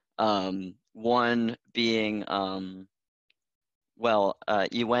 One being,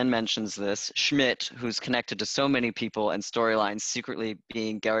 Yuen mentions this, Schmidt, who's connected to so many people and storylines, secretly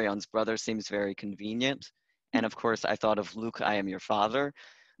being Gerion's brother seems very convenient. And of course, I thought of Luke, I Am Your Father.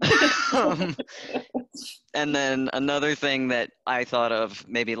 And then another thing that I thought of,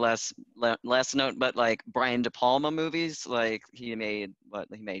 maybe less note, but like Brian De Palma movies, like he made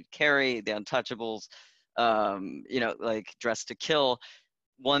Carrie, The Untouchables, like Dressed to Kill.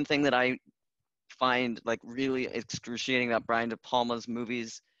 One thing that I find like really excruciating about Brian De Palma's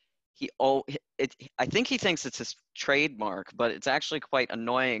movies, I think he thinks it's his trademark, but it's actually quite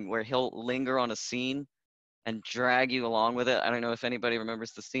annoying where he'll linger on a scene and drag you along with it. I don't know if anybody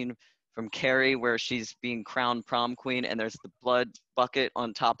remembers the scene from Carrie where she's being crowned prom queen and there's the blood bucket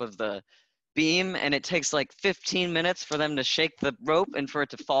on top of the beam, and it takes like 15 minutes for them to shake the rope and for it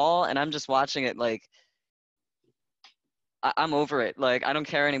to fall, and I'm just watching it like, I'm over it. Like, I don't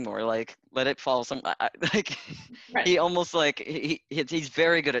care anymore. Like, let it fall. Like, Right. he almost like, he's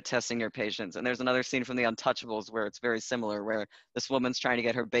very good at testing your patience. And there's another scene from The Untouchables where it's very similar, where this woman's trying to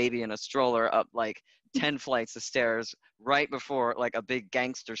get her baby in a stroller up like 10 flights of stairs right before like a big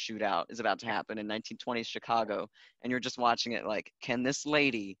gangster shootout is about to happen in 1920s Chicago. And you're just watching it like, can this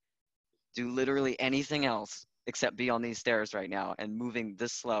lady do literally anything else except be on these stairs right now and moving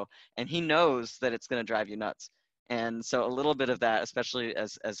this slow? And he knows that it's going to drive you nuts. And so a little bit of that, especially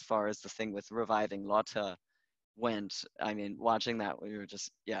as far as the thing with reviving Lotte went, I mean, watching that, we were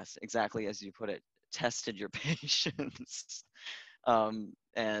just, yes, exactly as you put it, tested your patience.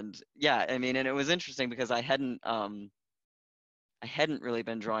 And yeah, I mean, and it was interesting because I hadn't really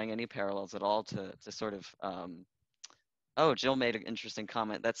been drawing any parallels at all to sort of, oh, Jill made an interesting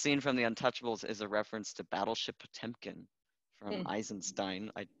comment. That scene from The Untouchables is a reference to Battleship Potemkin from Eisenstein.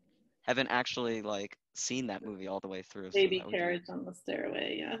 I haven't actually like seen that movie all the way through. Baby So carriage on the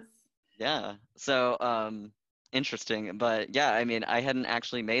stairway, yes. Yeah. So interesting. But yeah, I mean, I hadn't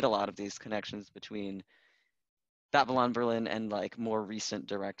actually made a lot of these connections between Babylon Berlin and like more recent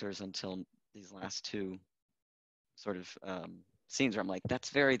directors until these last two sort of scenes where I'm like, that's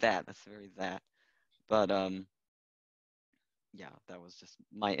very that. But yeah, that was just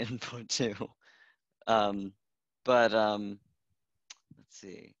my input too. But let's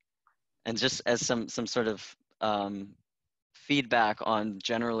see. And just as some sort of feedback on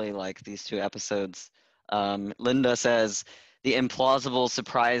generally like these two episodes, Linda says the implausible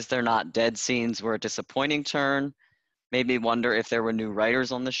surprise they're not dead scenes were a disappointing turn. Made me wonder if there were new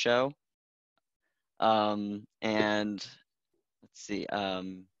writers on the show. And let's see.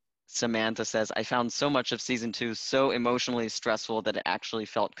 Samantha says, I found so much of season 2 so emotionally stressful that it actually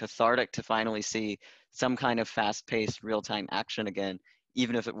felt cathartic to finally see some kind of fast-paced real-time action again,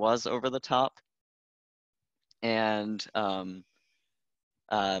 even if it was over the top. And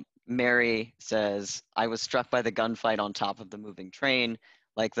Mary says, I was struck by the gunfight on top of the moving train.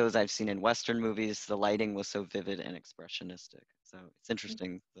 Like those I've seen in Western movies, the lighting was so vivid and expressionistic. So it's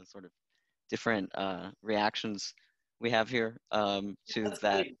interesting, the sort of different reactions we have here to That's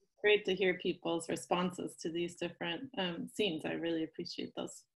that. great to hear people's responses to these different scenes. I really appreciate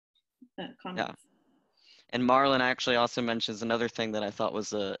those comments. Yeah. And Marlon actually also mentions another thing that I thought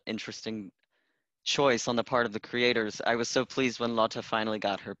was an interesting choice on the part of the creators. I was so pleased when Lotte finally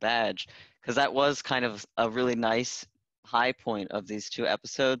got her badge, because that was kind of a really nice high point of these two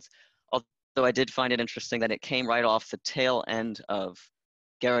episodes. Although I did find it interesting that it came right off the tail end of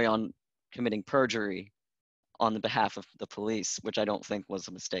Garion committing perjury on the behalf of the police, which I don't think was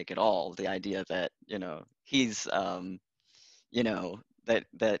a mistake at all. The idea that, he's, that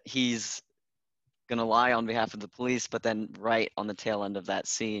he's gonna lie on behalf of the police, but then right on the tail end of that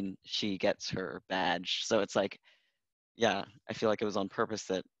scene, she gets her badge. So it's like, yeah, I feel like it was on purpose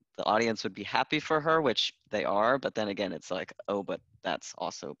that the audience would be happy for her, which they are, but then again, it's like, oh, but that's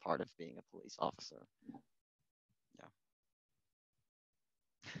also part of being a police officer.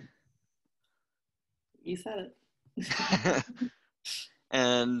 You said Yeah.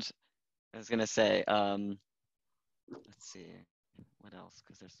 And I was gonna say, let's see, what else?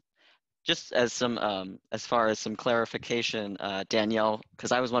 Because there's just as some, as far as some clarification, Danielle,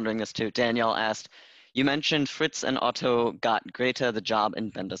 because I was wondering this too. Danielle asked, you mentioned Fritz and Otto got Greta the job in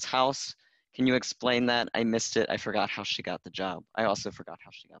Benda's house. Can you explain that? I missed it. I forgot how she got the job. I also forgot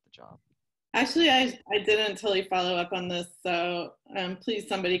how she got the job. Actually, I didn't totally follow up on this, so please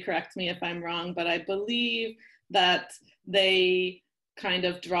somebody correct me if I'm wrong, but I believe that they kind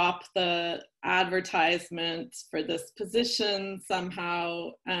of dropped the advertisement for this position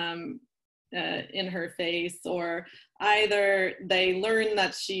somehow in her face, or either they learn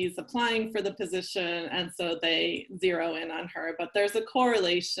that she's applying for the position and so they zero in on her. But there's a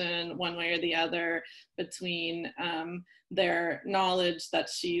correlation one way or the other between their knowledge that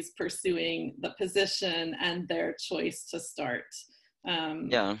she's pursuing the position and their choice to start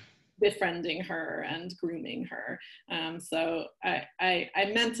befriending her and grooming her. So I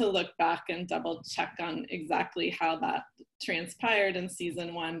meant to look back and double check on exactly how that transpired in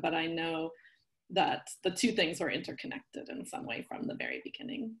season 1, but I know that the two things were interconnected in some way from the very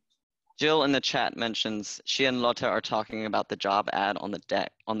beginning. Jill in the chat mentions she and Lotte are talking about the job ad on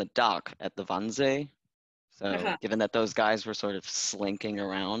the dock at the Wannsee. So given that those guys were sort of slinking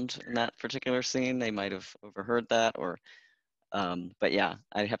around in that particular scene, they might have overheard that, or but yeah,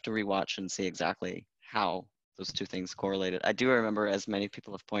 I'd have to rewatch and see exactly how those two things correlated. I do remember, as many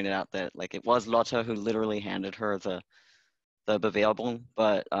people have pointed out, that like it was Lotte who literally handed her the Bewerbung,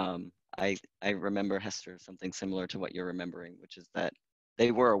 but I remember, Hester, something similar to what you're remembering, which is that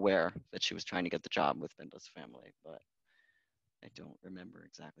they were aware that she was trying to get the job with Benda's family, but I don't remember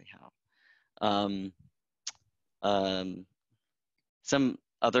exactly how. Some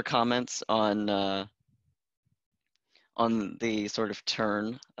other comments on the sort of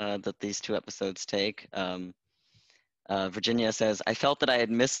turn that these two episodes take. Virginia says, I felt that I had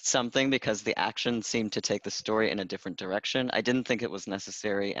missed something because the action seemed to take the story in a different direction. I didn't think it was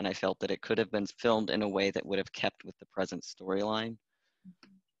necessary, and I felt that it could have been filmed in a way that would have kept with the present storyline.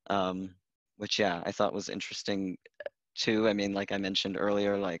 Which, yeah, I thought was interesting too. I mean, like I mentioned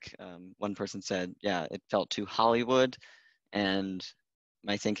earlier, like one person said, yeah, it felt too Hollywood. And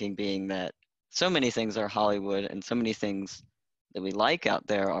my thinking being that so many things are Hollywood and so many things that we like out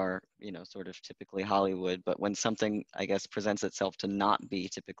there are, you know, sort of typically Hollywood. But when something, I guess, presents itself to not be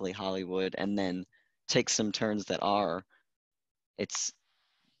typically Hollywood and then takes some turns that are, it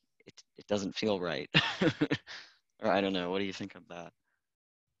doesn't feel right. Or I don't know. What do you think of that?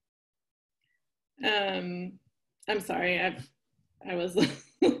 I'm sorry. I was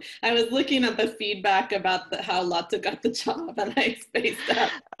I was looking at the feedback about how Lotte got the job, and I spaced out.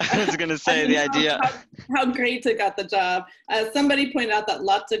 I was gonna say the idea how Greta got the job. Somebody pointed out that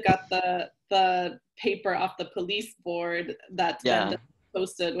Lotte got the paper off the police board that Benda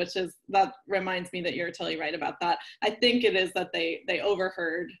posted, that reminds me that you're totally right about that. I think it is that they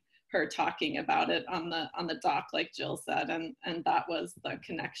overheard her talking about it on the dock, like Jill said, and that was the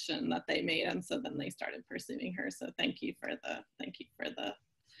connection that they made, and so then they started pursuing her. So thank you for the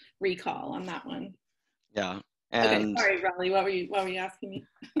recall on that one. Yeah. And okay, sorry, Raleigh, what were you asking me?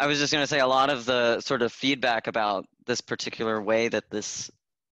 I was just going to say, a lot of the sort of feedback about this particular way that this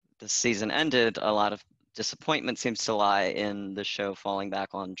season ended, a lot of disappointment seems to lie in the show falling back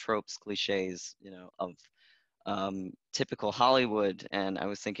on tropes, cliches, you know, of typical Hollywood. And I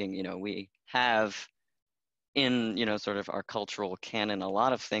was thinking, you know, we have in, you know, sort of our cultural canon, a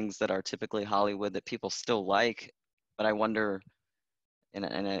lot of things that are typically Hollywood that people still like. But I wonder, and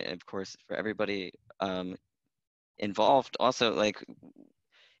of course, for everybody involved, also, like,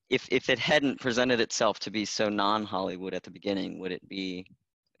 if it hadn't presented itself to be so non-Hollywood at the beginning, would it be,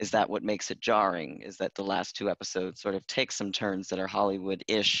 is that what makes it jarring? Is that the last two episodes sort of take some turns that are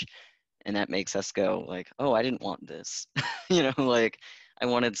Hollywood-ish, and that makes us go like, oh, I didn't want this. You know, like I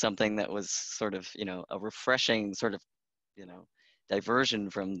wanted something that was sort of, you know, a refreshing sort of, you know,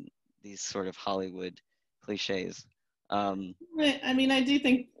 diversion from these sort of Hollywood cliches. I mean, I do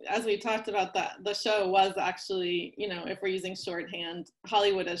think, as we talked about, that the show was actually, you know, if we're using shorthand,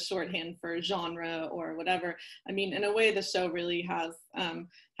 Hollywood as shorthand for genre or whatever. I mean, in a way, the show really has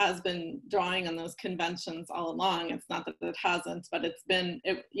been drawing on those conventions all along. It's not that it hasn't, but it,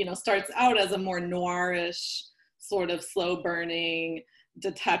 you know, starts out as a more noirish, sort of slow burning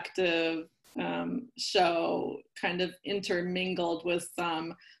detective show, kind of intermingled with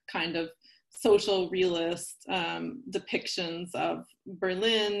some kind of social realist depictions of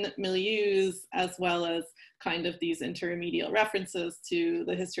Berlin milieus, as well as kind of these intermediate references to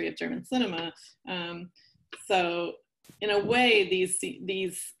the history of German cinema. So in a way,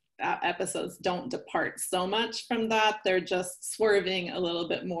 these episodes don't depart so much from that. They're just swerving a little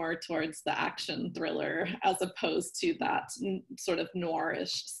bit more towards the action thriller, as opposed to that sort of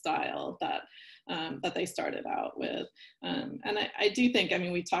noirish style that that they started out with. And I do think, I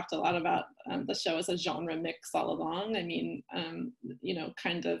mean, we talked a lot about the show as a genre mix all along. I mean, you know,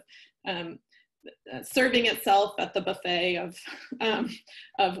 kind of serving itself at the buffet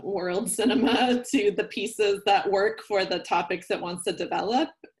of world cinema to the pieces that work for the topics it wants to develop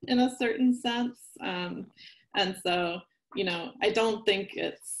in a certain sense. And so, you know, I don't think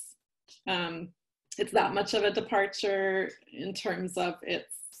it's that much of a departure in terms of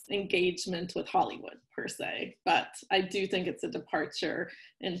its engagement with Hollywood per se, but I do think it's a departure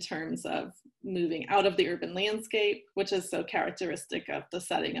in terms of moving out of the urban landscape, which is so characteristic of the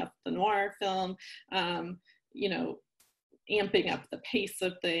setting of the noir film, you know, amping up the pace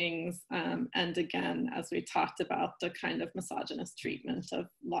of things, and again, as we talked about, the kind of misogynist treatment of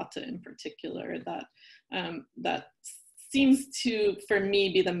Lotte in particular that that seems to, for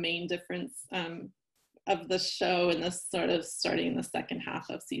me, be the main difference of the show in this sort of starting in the second half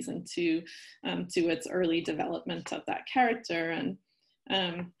of season 2 to its early development of that character. And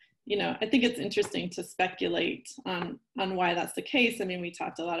you know, I think it's interesting to speculate on why that's the case. I mean, we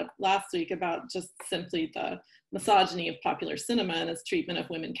talked a lot last week about just simply the misogyny of popular cinema and its treatment of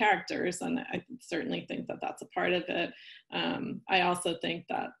women characters, and I certainly think that that's a part of it. I also think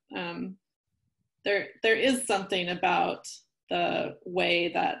that there is something about the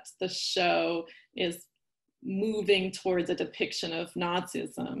way that the show is moving towards a depiction of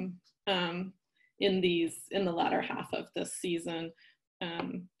Nazism in the latter half of this season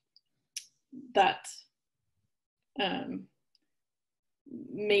that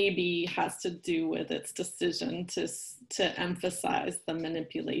maybe has to do with its decision to emphasize the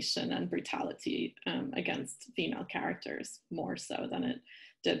manipulation and brutality against female characters more so than it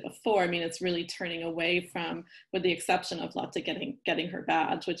did before. I mean, it's really turning away from, with the exception of Lotte getting her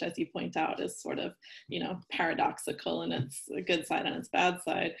badge, which, as you point out, is sort of, you know, paradoxical in its good side and its bad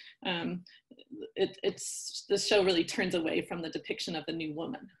side. The show really turns away from the depiction of the new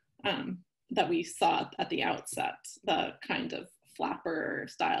woman that we saw at the outset, the kind of flapper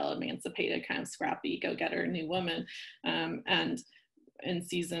style, emancipated, kind of scrappy, go-getter new woman. And in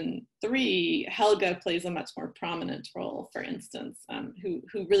season 3, Helga plays a much more prominent role, for instance, who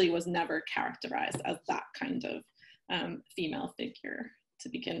really was never characterized as that kind of female figure to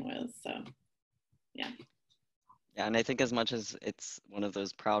begin with. So, yeah. Yeah, and I think as much as it's one of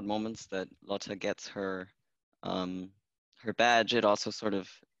those proud moments that Lotte gets her her badge, it also sort of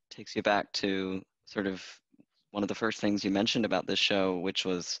takes you back to sort of one of the first things you mentioned about this show, which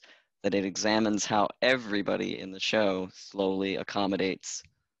was that it examines how everybody in the show slowly accommodates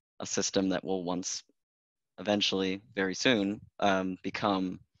a system that will once, eventually, very soon,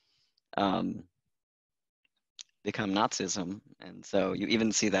 become Nazism. And so you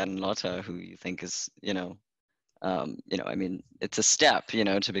even see that in Lotte, who you think is, I mean, it's a step,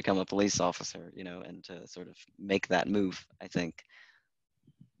 to become a police officer, and to sort of make that move, I think.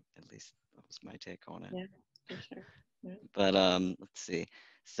 At least that was my take on it. Yeah, for sure. Yeah. But let's see.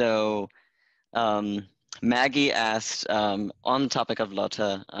 So Maggie asked, on the topic of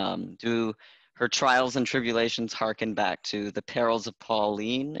Lotte, do her trials and tribulations harken back to The Perils of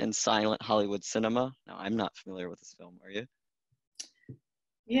Pauline in silent Hollywood cinema? Now, I'm not familiar with this film, are you?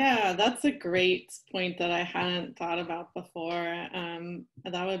 Yeah, that's a great point that I hadn't thought about before.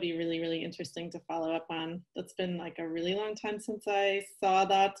 That would be really, really interesting to follow up on. It's been like a really long time since I saw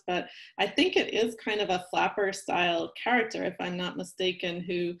that, but I think it is kind of a flapper style character, if I'm not mistaken,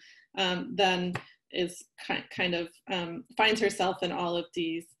 who then is kind of finds herself in all of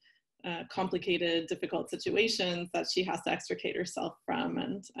these complicated, difficult situations that she has to extricate herself from.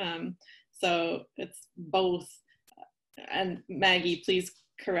 And so it's both, and Maggie, please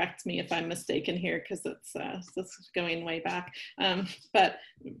correct me if I'm mistaken here, because it's going way back, but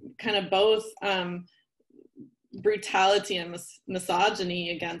kind of both brutality and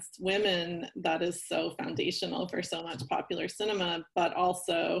misogyny against women that is so foundational for so much popular cinema, but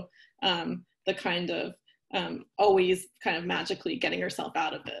also the kind of always kind of magically getting herself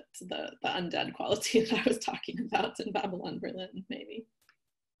out of it, the undead quality that I was talking about in Babylon Berlin, maybe.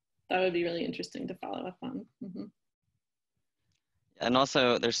 That would be really interesting to follow up on. Mm-hmm. And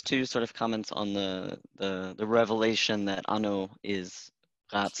also, there's two sort of comments on the revelation that Anno is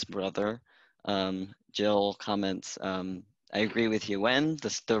Rat's brother. Jill comments, I agree with you. When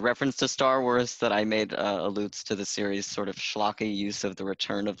the reference to Star Wars that I made alludes to the series' sort of schlocky use of the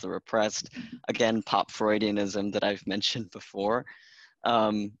return of the repressed, again, pop Freudianism that I've mentioned before.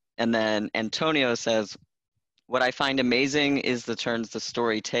 And then Antonio says, what I find amazing is the turns the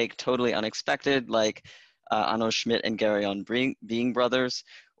story take, totally unexpected, like Anno Schmidt and Garion being brothers,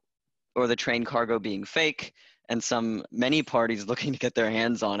 or the train cargo being fake, and many parties looking to get their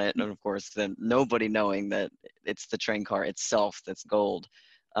hands on it, and of course then nobody knowing that it's the train car itself that's gold,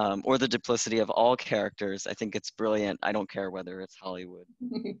 or the duplicity of all characters. I think it's brilliant. I don't care whether it's Hollywood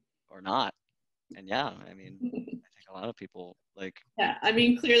or not. And yeah, I mean, I think a lot of people like. Yeah, I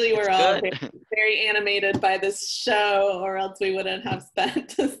mean, clearly we're all very, very animated by this show, or else we wouldn't have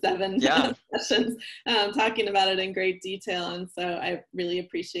spent 7 sessions talking about it in great detail. And so I really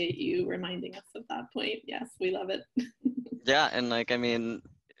appreciate you reminding us of that point. Yes, we love it. Yeah, and like, I mean,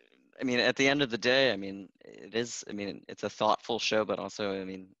 at the end of the day, I mean, it's a thoughtful show, but also, I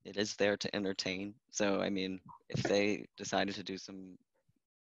mean, it is there to entertain. So, I mean, if they decided to do some,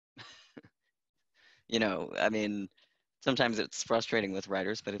 I mean, sometimes it's frustrating with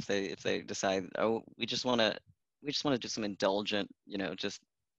writers, but if they decide, oh, we just want to do some indulgent, just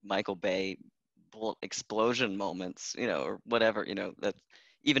Michael Bay bullet explosion moments, or whatever, that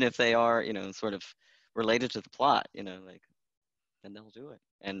even if they are, sort of related to the plot, like, then they'll do it.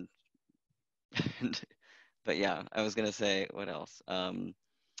 And but yeah, I was gonna say, what else?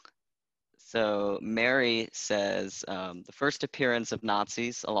 So Mary says, the first appearance of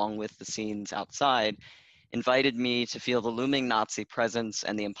Nazis, along with the scenes outside, invited me to feel the looming Nazi presence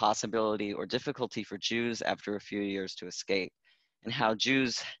and the impossibility or difficulty for Jews after a few years to escape, and how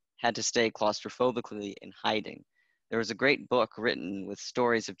Jews had to stay claustrophobically in hiding. There was a great book written with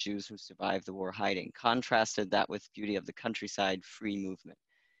stories of Jews who survived the war hiding, contrasted that with beauty of the countryside free movement.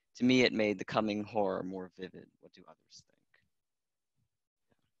 To me, it made the coming horror more vivid. What do others think?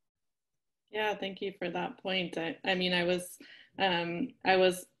 Yeah, thank you for that point. I mean, I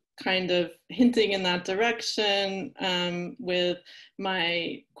was kind of hinting in that direction with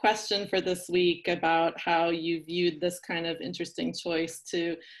my question for this week about how you viewed this kind of interesting choice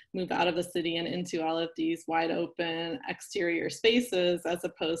to move out of the city and into all of these wide open exterior spaces as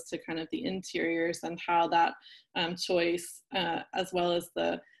opposed to kind of the interiors, and how that choice, as well as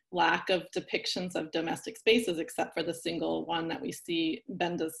the lack of depictions of domestic spaces, except for the single one that we see,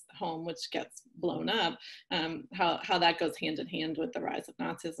 Benda's home, which gets blown up, how that goes hand in hand with the rise of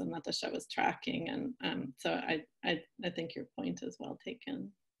Nazism that the show is tracking. And so I think your point is well taken.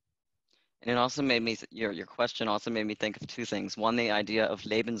 And it also made me, your question also made me think of two things. One, the idea of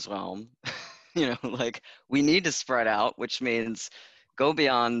Lebensraum, like we need to spread out, which means go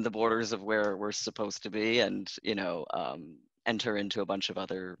beyond the borders of where we're supposed to be and, enter into a bunch of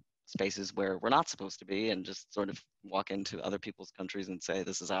other spaces where we're not supposed to be, and just sort of walk into other people's countries and say,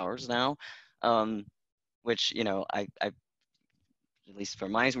 this is ours now. Which, I, at least for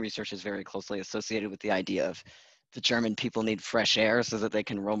my research, is very closely associated with the idea of the German people need fresh air so that they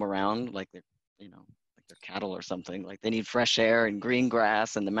can roam around like they're, like they're cattle or something. Like they need fresh air and green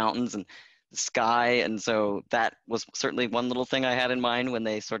grass and the mountains and the sky. And so that was certainly one little thing I had in mind when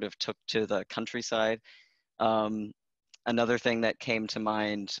they sort of took to the countryside. Another thing that came to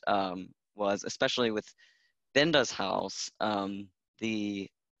mind was, especially with Benda's house,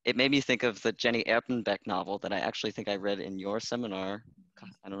 it made me think of the Jenny Erpenbeck novel that I actually think I read in your seminar.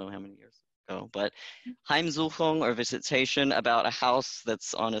 God, I don't know how many years ago, but Heimsuchung, or visitation, about a house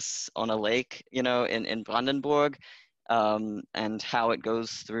that's on a lake, in Brandenburg, and how it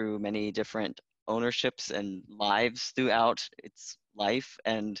goes through many different ownerships and lives throughout its life.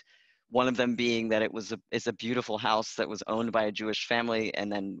 And one of them being that it's a beautiful house that was owned by a Jewish family, and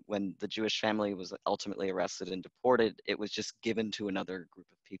then when the Jewish family was ultimately arrested and deported, it was just given to another group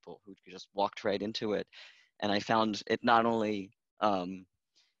of people who just walked right into it. And I found it not only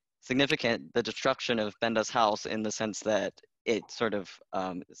significant, the destruction of Benda's house, in the sense that it sort of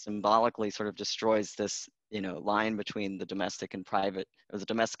symbolically sort of destroys this, line between the domestic and private, or the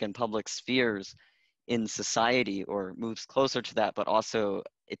domestic and public spheres in society, or moves closer to that, but also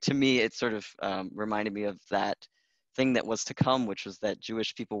to me, it sort of reminded me of that thing that was to come, which was that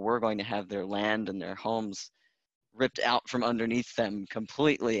Jewish people were going to have their land and their homes ripped out from underneath them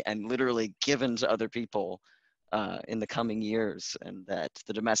completely and literally given to other people in the coming years, and that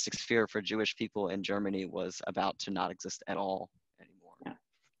the domestic sphere for Jewish people in Germany was about to not exist at all anymore. Yeah.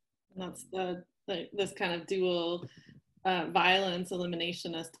 And that's this kind of dual violence,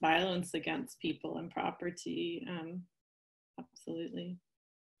 eliminationist violence against people and property. Absolutely.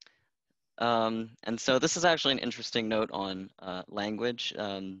 And so this is actually an interesting note on language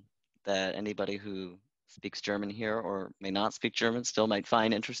that anybody who speaks German here or may not speak German still might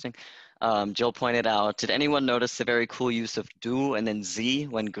find interesting. Jill pointed out, did anyone notice the very cool use of du and then sie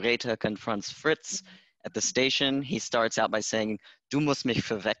when Grete confronts Fritz at the station? He starts out by saying, du musst mich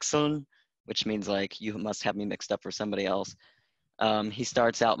verwechseln, which means like, you must have me mixed up for somebody else. He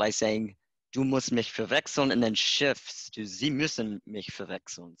starts out by saying, du musst mich verwechseln, and then shifts to sie müssen mich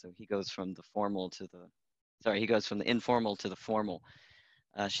verwechseln. So he goes from the formal to the, he goes from the informal to the formal.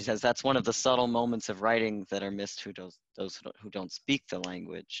 She says that's one of the subtle moments of writing that are missed those who don't speak the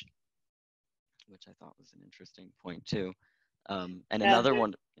language, which I thought was an interesting point too. And another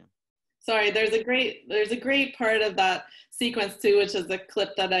one. Yeah. Sorry, there's a great part of that sequence too, which is a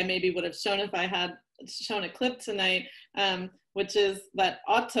clip that I maybe would have shown if I had shown a clip tonight, which is that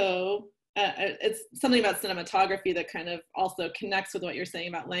Otto, it's something about cinematography that kind of also connects with what you're saying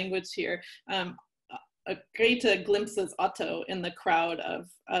about language here. Grete glimpses Otto in the crowd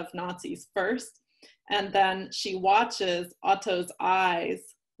of Nazis first, and then she watches Otto's eyes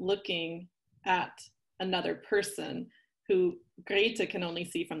looking at another person who Grete can only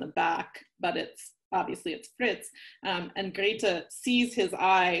see from the back, but it's Fritz. And Grete sees his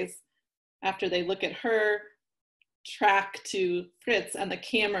eyes after they look at her track to Fritz, and the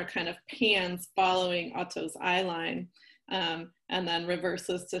camera kind of pans following Otto's eye line, and then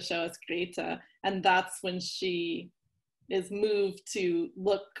reverses to show us Grete. And that's when she is moved to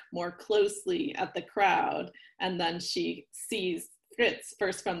look more closely at the crowd, and then she sees Fritz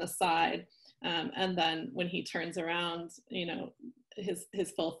first from the side, and then when he turns around, you know,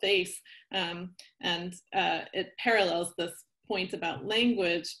 his full face, and it parallels this point about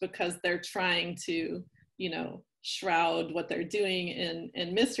language, because they're trying to, you know, shroud what they're doing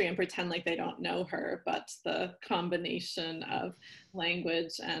in mystery and pretend like they don't know her, but the combination of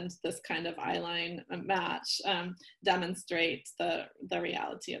language and this kind of eyeline match demonstrates the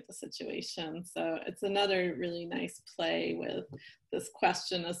reality of the situation. So it's another really nice play with this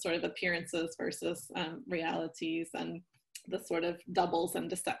question of sort of appearances versus realities, and the sort of doubles and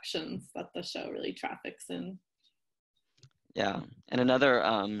deceptions that the show really traffics in. Yeah, and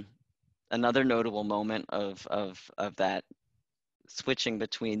another notable moment of that switching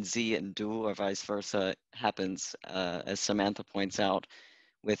between sie and du or vice versa happens, as Samantha points out,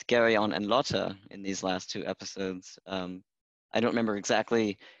 with Geryon and Lotte in these last two episodes. I don't remember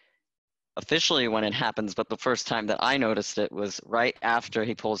exactly officially when it happens, but the first time that I noticed it was right after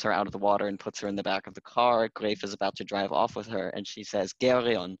he pulls her out of the water and puts her in the back of the car. Graf is about to drive off with her, and she says,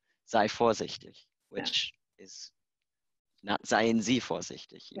 Geryon, sei vorsichtig, which is not seien Sie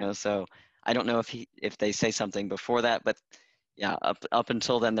vorsichtig, you know. So I don't know if they say something before that, but yeah, up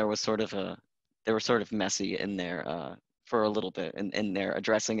until then they were sort of messy in there for a little bit in their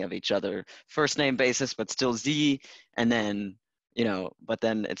addressing of each other, first name basis, but still Sie, and then, you know, but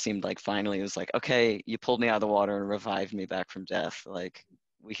then it seemed like finally it was like, okay, you pulled me out of the water and revived me back from death, like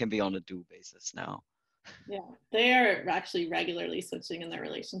we can be on a du basis now. Yeah, they are actually regularly switching in their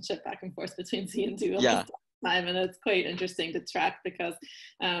relationship back and forth between Sie and du. Yeah. Time, and it's quite interesting to track, because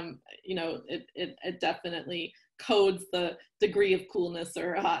you know, it definitely codes the degree of coolness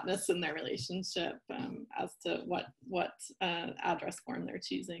or hotness in their relationship, as to what address form they're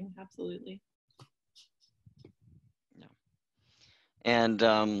choosing. Absolutely. Yeah. And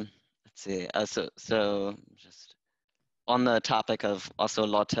let's see, so just on the topic of also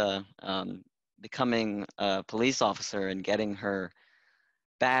Lotte becoming a police officer and getting her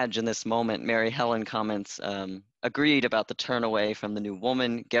badge in this moment, Mary Helen comments, agreed about the turn away from the new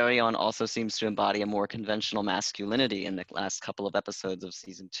woman. Geryon also seems to embody a more conventional masculinity in the last couple of episodes of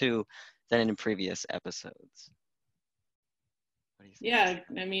season 2 than in previous episodes. What do you think?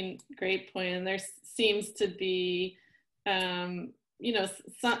 Yeah, I mean, great point. And there seems to be, you know,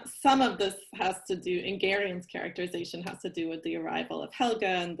 some of this has to do, in Geryon's characterization, has to do with the arrival of Helga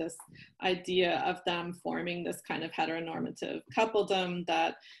and this idea of them forming this kind of heteronormative coupledom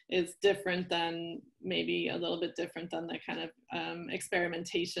that is different than, maybe a little bit different than the kind of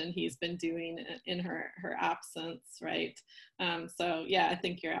experimentation he's been doing in her absence, right? So yeah, I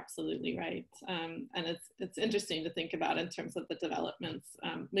think you're absolutely right. And it's interesting to think about in terms of the developments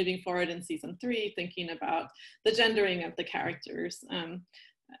moving forward in season 3, thinking about the gendering of the characters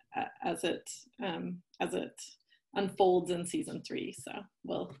as it unfolds in season 3. So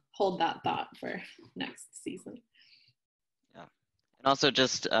we'll hold that thought for next season. Yeah, and also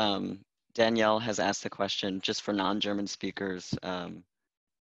just Danielle has asked the question, just for non-German speakers,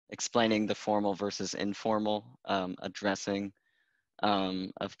 explaining the formal versus informal addressing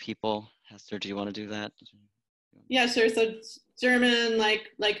of people. Hester, do you want to do that? Yeah, sure. So German,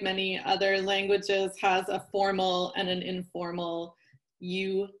 like many other languages, has a formal and an informal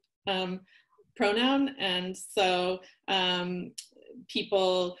you pronoun. And so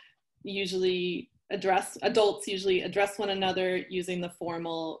people usually adults usually address one another using the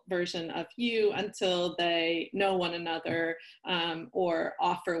formal version of you until they know one another or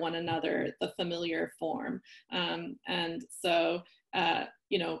offer one another the familiar form. And so,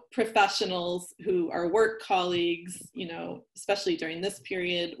 you know, professionals who are work colleagues, you know, especially during this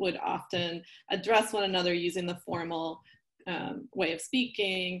period, would often address one another using the formal way of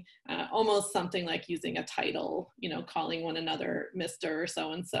speaking, almost something like using a title, you know, calling one another Mr.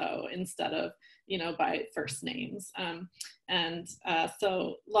 so-and-so instead of, you know, by first names.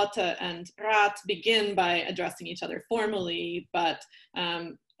 So Lotte and Rat begin by addressing each other formally, but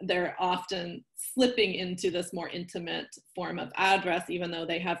they're often slipping into this more intimate form of address, even though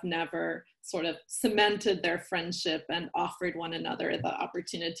they have never sort of cemented their friendship and offered one another the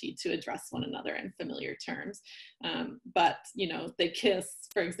opportunity to address one another in familiar terms. But, you know, they kiss,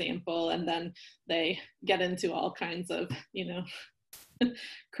 for example, and then they get into all kinds of, you know,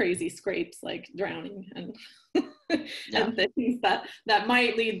 crazy scrapes like drowning and and things that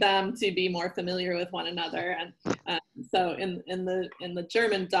might lead them to be more familiar with one another. And so in the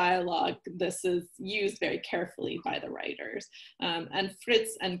German dialogue, this is used very carefully by the writers. And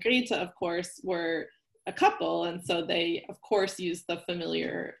Fritz and Grete, of course, were a couple, and so they of course used the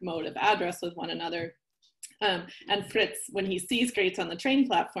familiar mode of address with one another. And Fritz, when he sees Grete on the train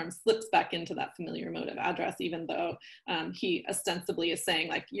platform, slips back into that familiar mode of address, even though he ostensibly is saying,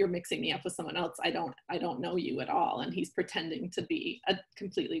 like, you're mixing me up with someone else. I don't know you at all. And he's pretending to be a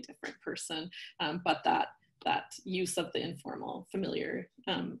completely different person. But that use of the informal familiar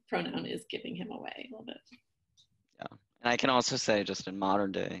pronoun is giving him away a little bit. Yeah. And I can also say, just in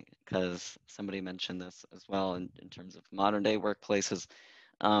modern day, because somebody mentioned this as well, in terms of modern day workplaces,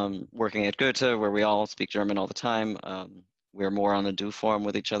 working at Goethe, where we all speak German all the time, we're more on the du form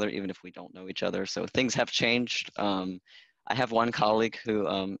with each other, even if we don't know each other. So things have changed. I have one colleague who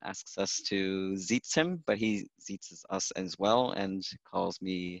asks us to siezt him, but he siezes us as well and calls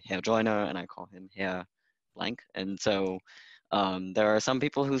me Herr Joyner, and I call him Herr blank. And so there are some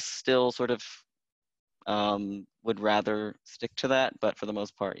people who still sort of would rather stick to that, but for the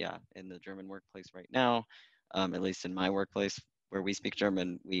most part, yeah, in the German workplace right now, at least in my workplace, where we speak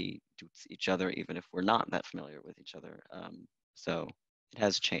German, we duze each other even if we're not that familiar with each other. So it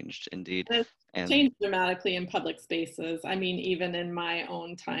has changed indeed. It's changed dramatically in public spaces. I mean, even in my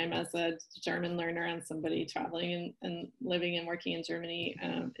own time as a German learner and somebody traveling and living and working in Germany,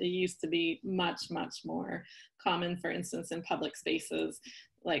 it used to be much, much more common, for instance, in public spaces,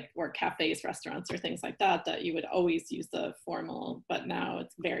 like work cafes, restaurants, or things like that, that you would always use the formal, but now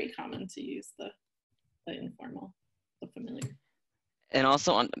it's very common to use the informal, the familiar. And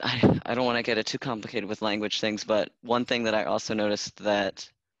also, I don't want to get it too complicated with language things, but one thing that I also noticed that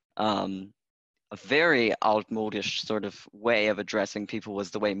a very altmodisch sort of way of addressing people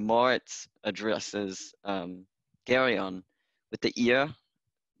was the way Moritz addresses Gerion with the ihr,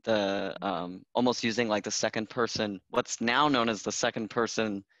 the almost using like the second person, what's now known as the second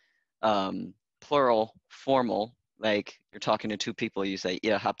person plural formal, like you're talking to two people, you say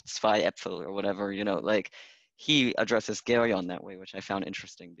ihr habt zwei Äpfel or whatever, you know, like he addresses Gerion that way, which I found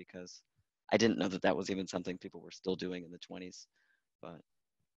interesting because I didn't know that that was even something people were still doing in the 20s, but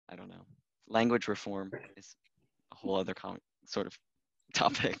I don't know. Language reform is a whole other sort of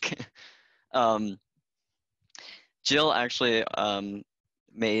topic. Jill actually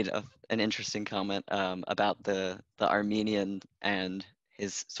made an interesting comment about the Armenian and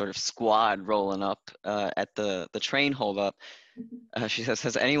his sort of squad rolling up at the train holdup. She says,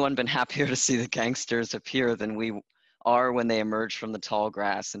 has anyone been happier to see the gangsters appear than we are when they emerge from the tall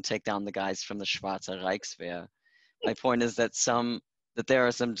grass and take down the guys from the Schwarze Reichswehr? My point is that there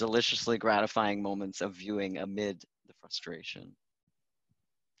are some deliciously gratifying moments of viewing amid the frustration.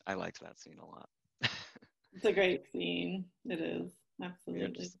 I liked that scene a lot. It's a great scene. It is,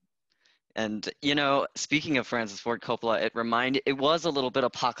 absolutely. And, you know, speaking of Francis Ford Coppola, it was a little bit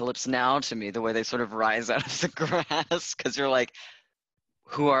Apocalypse Now to me, the way they sort of rise out of the grass, because you're like,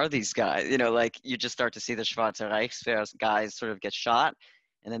 who are these guys? You know, like you just start to see the Schwarze Reichswehr guys sort of get shot,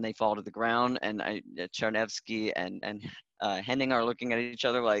 and then they fall to the ground, and Chernevsky and Henning are looking at each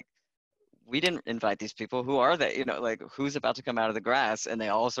other like, we didn't invite these people. Who are they? You know, like who's about to come out of the grass? And they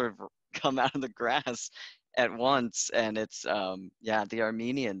all sort of come out of the grass at once. And it's, the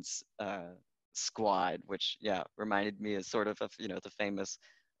Armenians squad, which, reminded me of sort of, you know, the famous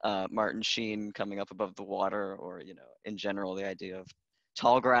Martin Sheen coming up above the water, or, you know, in general, the idea of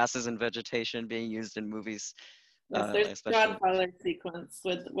tall grasses and vegetation being used in movies Yes, there's a especially Godfather sequence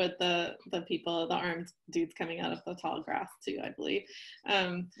with the people, the armed dudes coming out of the tall grass too, I believe.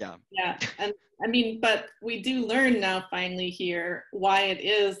 yeah. Yeah, and I mean, but we do learn now finally here why it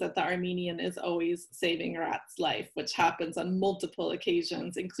is that the Armenian is always saving Rat's life, which happens on multiple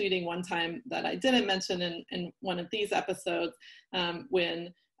occasions, including one time that I didn't mention in one of these episodes,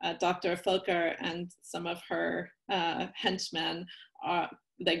 when Dr. Folker and some of her henchmen,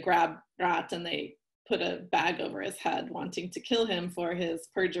 they grab Rat and they put a bag over his head wanting to kill him for his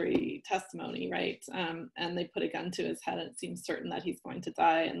perjury testimony, right? And they put a gun to his head and it seems certain that he's going to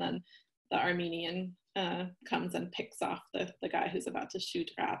die. And then the Armenian comes and picks off the guy who's about to shoot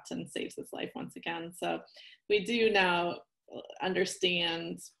Rat and saves his life once again. So we do now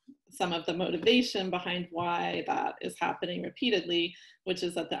understand some of the motivation behind why that is happening repeatedly, which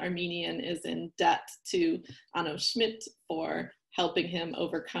is that the Armenian is in debt to Anno Schmidt for helping him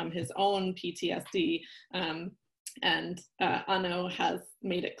overcome his own PTSD. And Anno has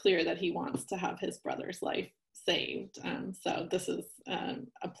made it clear that he wants to have his brother's life saved. So this is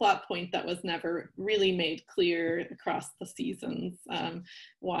a plot point that was never really made clear across the seasons,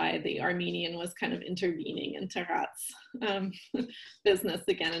 why the Armenian was kind of intervening into Rat's business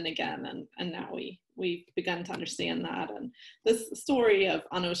again and again. And now we've begun to understand that. And this story of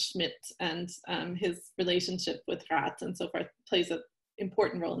Anno Schmidt and his relationship with Rat and so forth plays an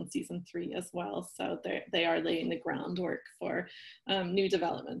important role in season 3 as well. So they are laying the groundwork for new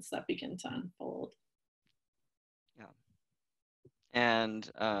developments that begin to unfold. Yeah. And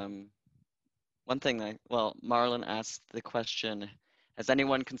one thing Marlon asked the question, has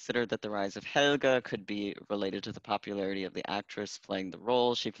anyone considered that the rise of Helga could be related to the popularity of the actress playing the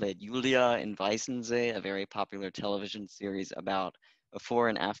role? She played Julia in Weissensee, a very popular television series about before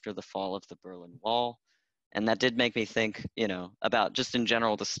and after the fall of the Berlin Wall. And that did make me think, about just in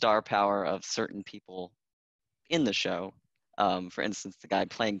general, the star power of certain people in the show. For instance, the guy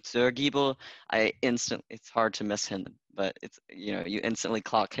playing Zergiebel, it's hard to miss him, but it's, you instantly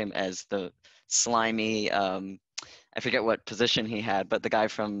clock him as the slimy, I forget what position he had, but the guy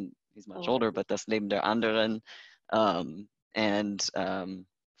he's much older, but das Leben der anderen. And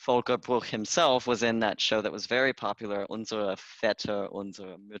Volker Bruch himself was in that show that was very popular, Unsere Väter,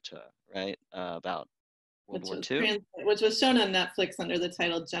 Unsere Mütter, right? About World War II. Which was shown on Netflix under the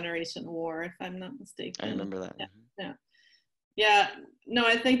title Generation War, if I'm not mistaken. I remember that. Yeah, no,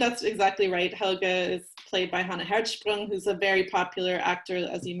 I think that's exactly right. Helga is played by Hannah Herzsprung, who's a very popular actor,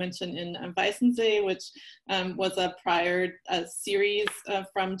 as you mentioned, in Weissensee, which was a prior series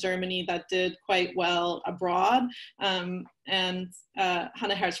from Germany that did quite well abroad. And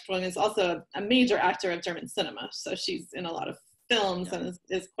Hannah Herzsprung is also a major actor of German cinema, so she's in a lot of films and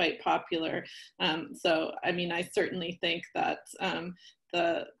is quite popular. So, I mean, I certainly think that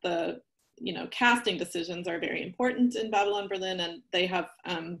the casting decisions are very important in Babylon Berlin, and they have,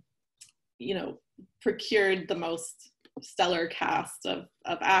 procured the most stellar cast of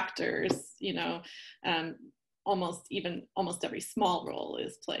actors. Almost every small role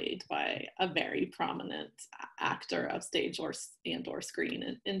is played by a very prominent actor of stage or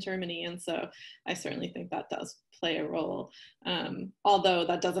screen in Germany, and so I certainly think that does play a role. Although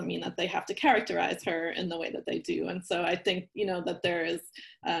that doesn't mean that they have to characterize her in the way that they do, and so I think that there is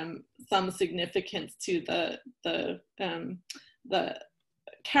some significance to the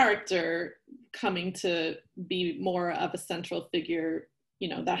character coming to be more of a central figure.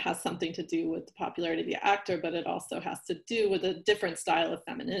 That has something to do with the popularity of the actor, but it also has to do with a different style of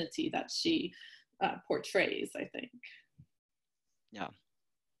femininity that she portrays, I think. Yeah.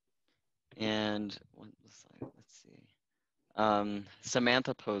 And let's see.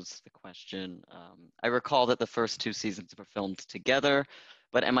 Samantha posed the question. I recall that the first 2 seasons were filmed together,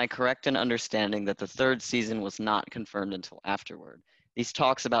 but am I correct in understanding that the 3rd season was not confirmed until afterward? These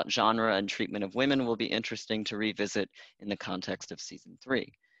talks about genre and treatment of women will be interesting to revisit in the context of season 3.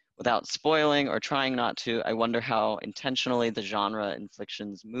 Without spoiling or trying not to, I wonder how intentionally the genre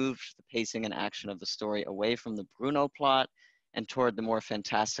inflictions moved the pacing and action of the story away from the Bruno plot and toward the more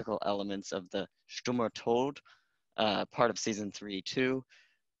fantastical elements of the Stummer Tod part of season 3 too,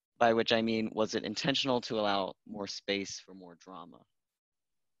 by which I mean, was it intentional to allow more space for more drama?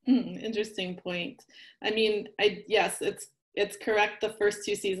 Interesting point. I mean, yes, it's correct. The first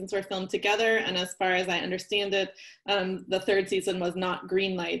 2 seasons were filmed together, and as far as I understand it, the 3rd season was not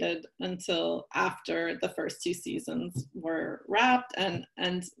green-lighted until after the first 2 seasons were wrapped, and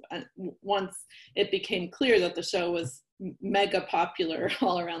once it became clear that the show was mega popular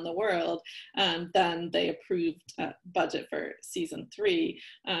all around the world, then they approved budget for season 3.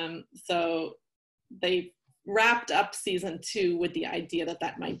 So they wrapped up season 2 with the idea that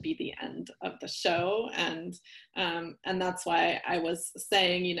that might be the end of the show. And that's why I was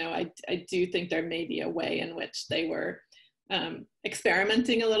saying, you know, I do think there may be a way in which they were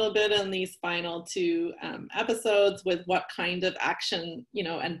experimenting a little bit in these final 2 episodes with what kind of action, you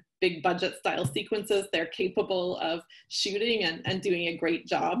know, and big budget style sequences they're capable of shooting and doing a great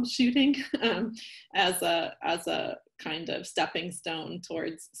job shooting as a kind of stepping stone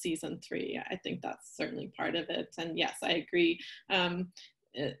towards season 3. I think that's certainly part of it. And yes, I agree.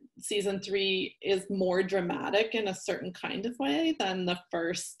 Season 3 is more dramatic in a certain kind of way than the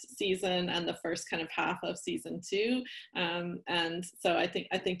first season and the first kind of half of season 2. And so I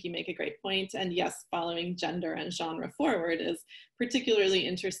think you make a great point. And yes, following gender and genre forward is particularly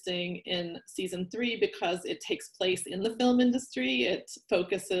interesting in season 3 because it takes place in the film industry. It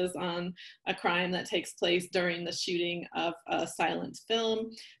focuses on a crime that takes place during the shooting of a silent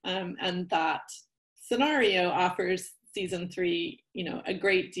film, and that scenario offers season 3, you know, a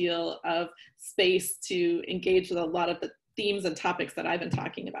great deal of space to engage with a lot of the themes and topics that I've been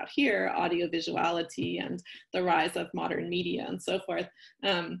talking about here, audiovisuality and the rise of modern media and so forth.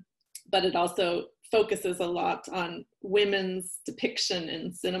 But it also focuses a lot on women's depiction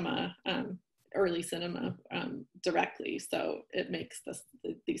in cinema, early cinema, directly. So it makes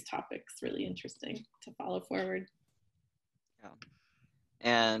these topics really interesting to follow forward. Yeah.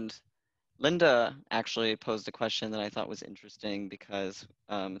 And Linda actually posed a question that I thought was interesting because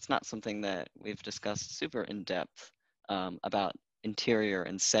it's not something that we've discussed super in depth about interior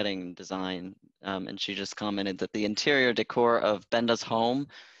and setting design. And she just commented that the interior decor of Benda's home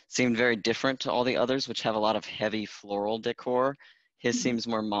seemed very different to all the others, which have a lot of heavy floral decor. His seems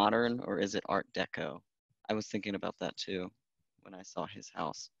more modern, or is it Art Deco? I was thinking about that too when I saw his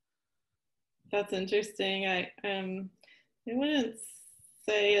house. That's interesting. I wouldn't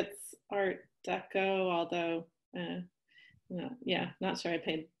say it's Art Deco, although not sure I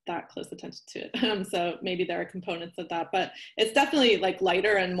paid that close attention to it. So maybe there are components of that, but it's definitely like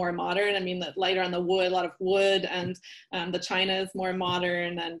lighter and more modern. I mean, the lighter on the wood, a lot of wood, and the china is more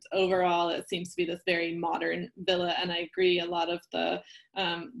modern, and overall it seems to be this very modern villa. And I agree, a lot of the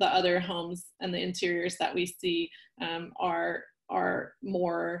other homes and the interiors that we see are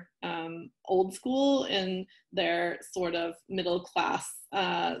more old school in their sort of middle class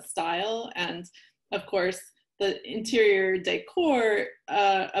style. And of course, the interior decor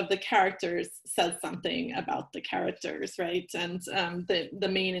of the characters says something about the characters, right? And the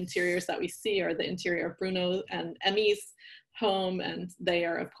main interiors that we see are the interior of Bruno and Emmy's home, and they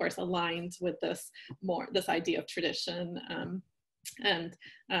are of course aligned with this idea of tradition and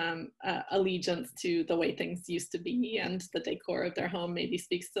allegiance to the way things used to be, and the decor of their home maybe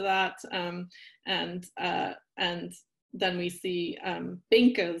speaks to that. And then we see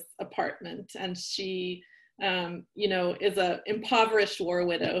Binka's apartment, and she you know, is a impoverished war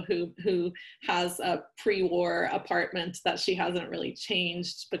widow who has a pre-war apartment that she hasn't really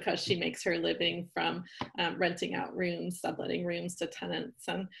changed because she makes her living from renting out rooms, subletting rooms to tenants.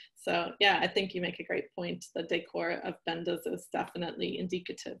 And so, yeah, I think you make a great point. The decor of Benda's is definitely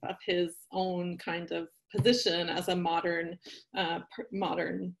indicative of his own kind of position as a modern,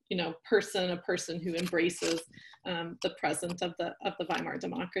 you know, a person who embraces the present of the Weimar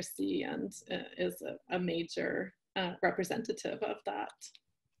democracy and is a major representative of that.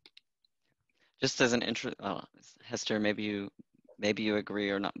 Just as an intro, Hester, maybe you agree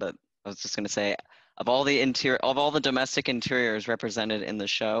or not, but I was just going to say, of all the domestic interiors represented in the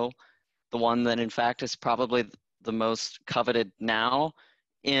show, the one that in fact is probably the most coveted now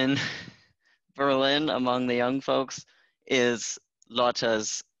in Berlin among the young folks is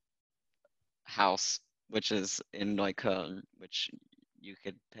Lotta's house, which is in Neukölln, which you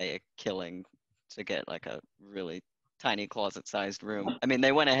could pay a killing to get like a really tiny closet-sized room. I mean,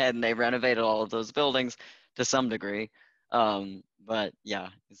 they went ahead and they renovated all of those buildings to some degree. But yeah,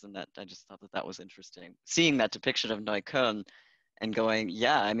 I just thought that was interesting. Seeing that depiction of Neukölln and going,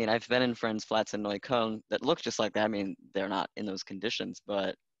 yeah, I mean, I've been in friends' flats in Neukölln that look just like that. I mean, they're not in those conditions,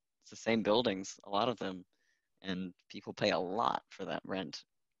 but it's the same buildings, a lot of them. And people pay a lot for that rent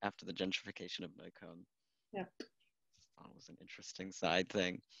after the gentrification of Neukölln. Yep. That was an interesting side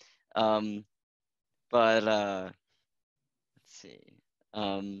thing. But let's see.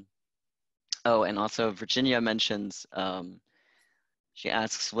 Oh, and also Virginia mentions, she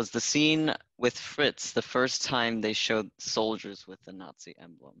asks, was the scene with Fritz the first time they showed soldiers with the Nazi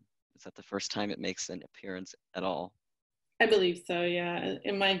emblem? Is that the first time it makes an appearance at all? I believe so, yeah.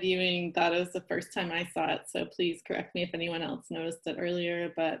 In my viewing, that is the first time I saw it. So please correct me if anyone else noticed it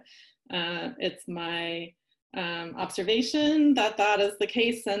earlier, but it's my observation that that is the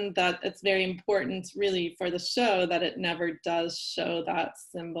case, and that it's very important really for the show that it never does show that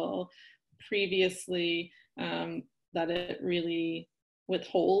symbol previously, that it really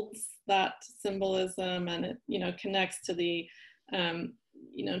withholds that symbolism, and it, you know, connects to the,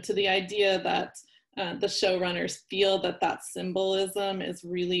 you know, to the idea that the showrunners feel that that symbolism is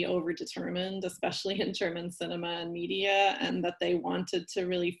really overdetermined, especially in German cinema and media, and that they wanted to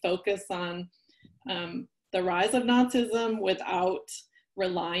really focus on the rise of Nazism without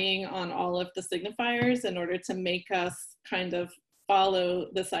relying on all of the signifiers in order to make us kind of follow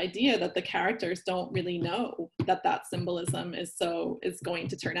this idea that the characters don't really know that that symbolism is going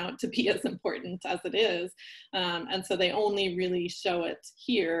to turn out to be as important as it is. And so they only really show it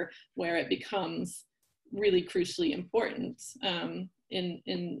here where it becomes really crucially important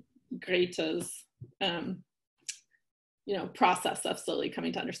in Goethe's you know, process of slowly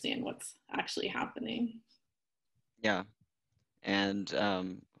coming to understand what's actually happening. Yeah. And what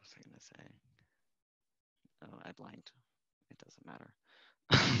was I going to say? Oh, I blanked. It doesn't matter.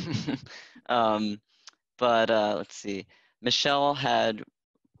 But let's see. Michelle had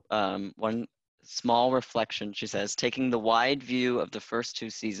one small reflection. She says, taking the wide view of the first 2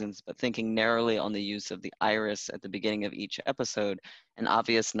 seasons, but thinking narrowly on the use of the iris at the beginning of each episode, an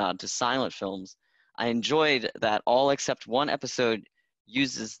obvious nod to silent films, I enjoyed that all except one episode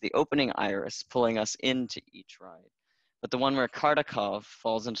uses the opening iris, pulling us into each ride. But the one where Kardakov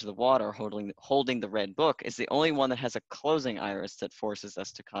falls into the water holding the red book is the only one that has a closing iris that forces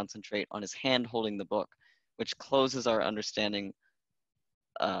us to concentrate on his hand holding the book, which closes our understanding,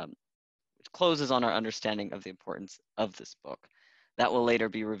 which closes on our understanding of the importance of this book. That will later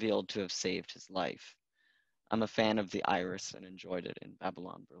be revealed to have saved his life. I'm a fan of the iris and enjoyed it in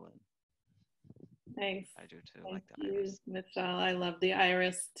Babylon, Berlin. Nice. I do too. Thank like the you, iris. Michelle. I love the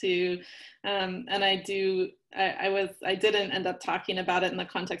iris too, and I didn't end up talking about it in the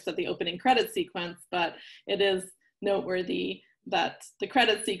context of the opening credit sequence, but it is noteworthy that the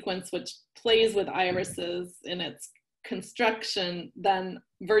credit sequence, which plays with irises in its construction, then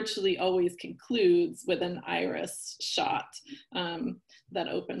virtually always concludes with an iris shot that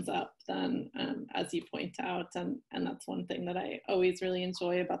opens up then, as you point out, and that's one thing that I always really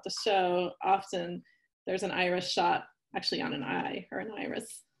enjoy about the show. Often there's an iris shot actually on an eye or an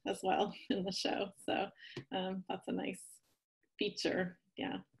iris as well in the show, so that's a nice feature.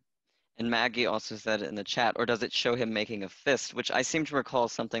 Yeah. And Maggie also said in the chat, or does it show him making a fist, which I seem to recall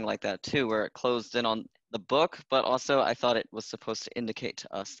something like that too, where it closed in on the book, but also I thought it was supposed to indicate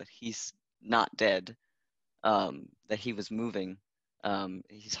to us that he's not dead, that he was moving.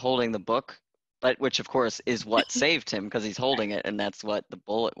 He's holding the book, but which of course is what saved him because he's holding it, and that's what the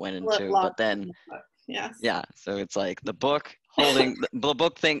bullet went into. But then, yes, yeah, so it's like the book holding the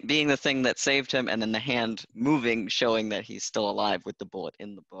book thing being the thing that saved him, and then the hand moving, showing that he's still alive with the bullet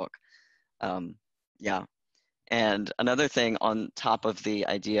in the book. Yeah, and another thing on top of the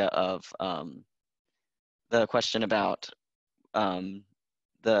idea of the question about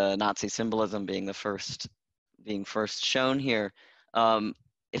the Nazi symbolism being first shown here.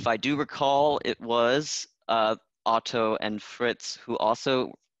 If I do recall, it was Otto and Fritz who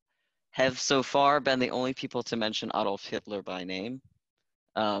also have so far been the only people to mention Adolf Hitler by name.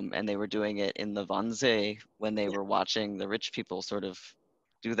 And they were doing it in the Wannsee when they were watching the rich people sort of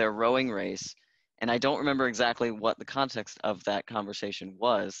do their rowing race. And I don't remember exactly what the context of that conversation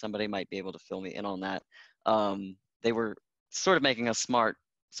was. Somebody might be able to fill me in on that. They were sort of making a smart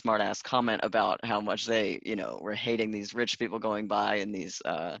ass comment about how much they, you know, were hating these rich people going by in these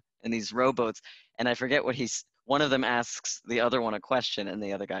rowboats. And I forget what one of them asks the other one a question, and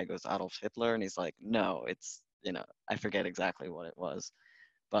the other guy goes, Adolf Hitler, and he's like, no, it's, you know, I forget exactly what it was.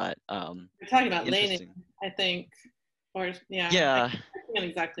 But we're talking about Lenin, I think, or yeah, I can't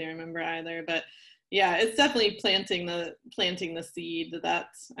exactly remember either, but yeah, it's definitely planting the seed that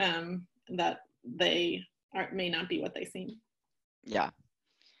that they may not be what they seem. Yeah,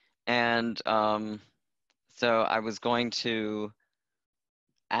 and so I was going to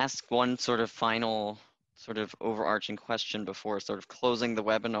ask one sort of final, sort of overarching question before sort of closing the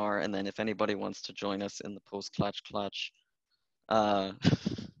webinar, and then if anybody wants to join us in the post-Klatsch,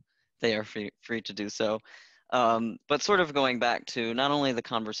 they are free to do so. But sort of going back to not only the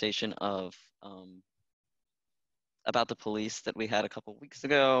conversation of about the police that we had a couple weeks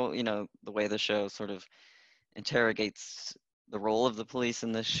ago, you know, the way the show sort of interrogates the role of the police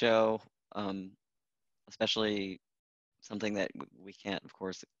in this show, especially something that we can't, of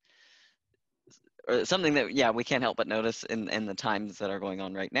course, or something that, yeah, we can't help but notice in the times that are going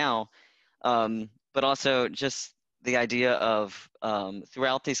on right now. But also just the idea of,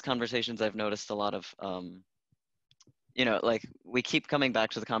 throughout these conversations, I've noticed a lot of you know, like we keep coming back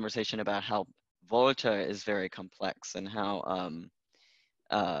to the conversation about how Voltaire is very complex and how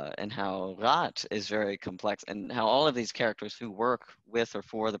Rat is very complex, and how all of these characters who work with or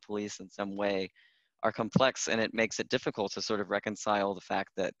for the police in some way are complex, and it makes it difficult to sort of reconcile the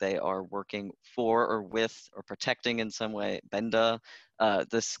fact that they are working for or with or protecting in some way Benda,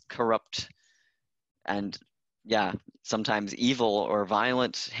 this corrupt and yeah, sometimes evil or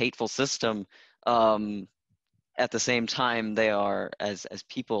violent, hateful system. Um, at the same time, they are as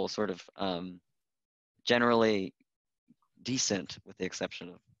people sort of generally decent, with the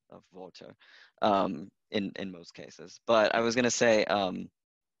exception of Voltaire, in most cases. But I was going to say,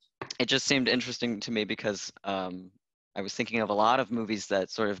 it just seemed interesting to me because I was thinking of a lot of movies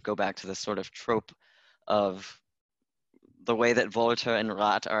that sort of go back to this sort of trope of the way that Voltaire and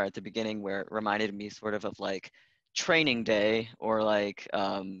Rat are at the beginning, where it reminded me sort of like Training Day, or like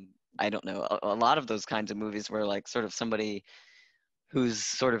I don't know, a lot of those kinds of movies where like sort of somebody who's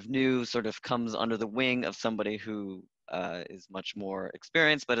sort of new sort of comes under the wing of somebody who is much more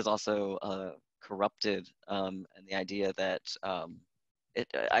experienced, but is also corrupted. And the idea that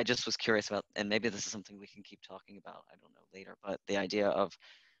I just was curious about, and maybe this is something we can keep talking about, I don't know, later, but the idea of,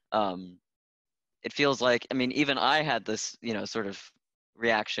 um, it feels like, I mean, even I had this, you know, sort of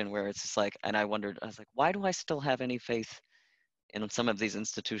reaction where it's just like, and I wondered, I was like, why do I still have any faith in some of these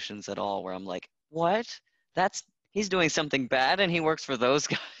institutions at all, where I'm like, what? That's, he's doing something bad and he works for those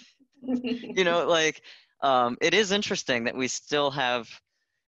guys. You know, like, it is interesting that we still have,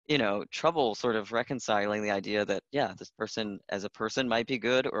 you know, trouble sort of reconciling the idea that, yeah, this person as a person might be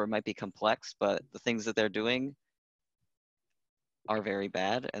good or might be complex, but the things that they're doing are very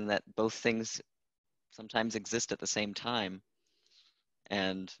bad, and that both things sometimes exist at the same time.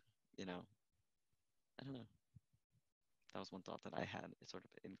 And, you know, I don't know. That was one thought that I had, sort of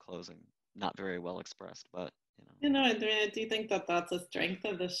in closing, not very well expressed, but, you know. You know, I do think that that's a strength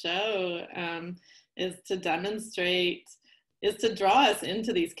of the show, is to demonstrate, is to draw us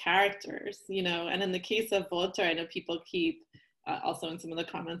into these characters, you know. And in the case of Voltaire, I know people keep, also in some of the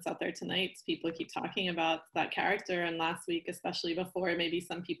comments out there tonight, people keep talking about that character. And last week, especially before, maybe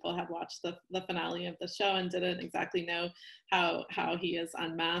some people had watched the finale of the show and didn't exactly know how he is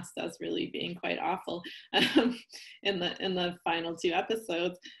unmasked as really being quite awful in the final two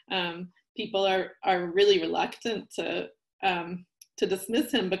episodes. People are really reluctant to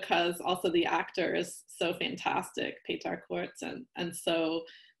dismiss him, because also the actor is so fantastic, Peter Kortz, and so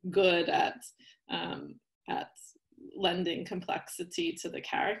good at lending complexity to the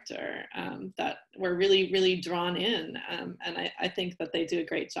character, that we're really drawn in. And I think that they do a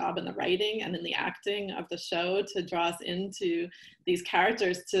great job in the writing and in the acting of the show to draw us into these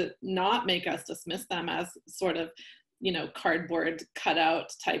characters, to not make us dismiss them as sort of, you know, cardboard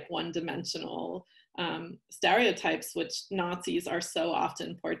cutout type one-dimensional stereotypes, which Nazis are so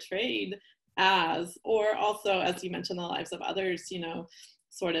often portrayed as. Or also, as you mentioned, the lives of others, you know,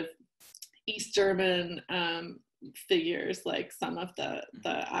 sort of East German figures, like some of the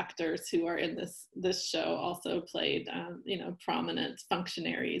actors who are in this show also played you know, prominent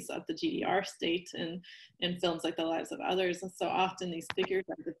functionaries of the GDR state in films like The Lives of Others. And so often these figures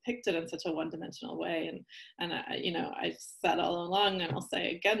are depicted in such a one-dimensional way. And you know, I've said all along, and I'll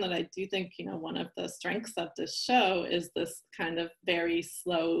say again, that I do think, you know, one of the strengths of this show is this kind of very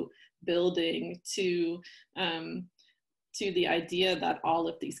slow building to the idea that all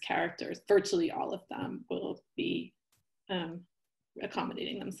of these characters, virtually all of them, will be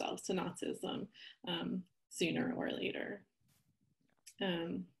accommodating themselves to Nazism sooner or later.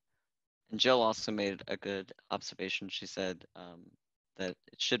 And Jill also made a good observation. She said that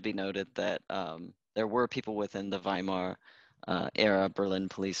it should be noted that there were people within the Weimar era Berlin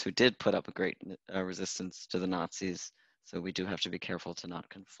police who did put up a great resistance to the Nazis. So we do have to be careful to not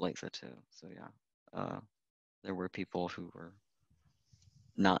conflate the two. So yeah, there were people who were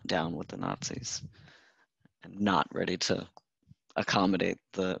not down with the Nazis and not ready to accommodate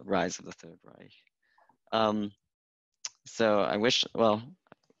the rise of the Third Reich. So I wish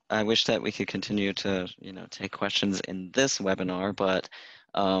that we could continue to, you know, take questions in this webinar, but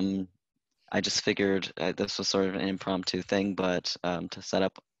I just figured this was sort of an impromptu thing, but to set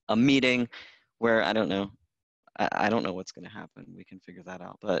up a meeting where I don't know what's going to happen. We can figure that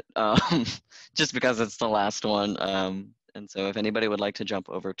out, but just because it's the last one. And so if anybody would like to jump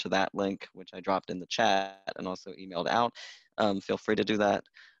over to that link, which I dropped in the chat and also emailed out, feel free to do that.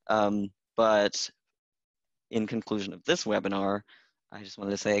 But in conclusion of this webinar, I just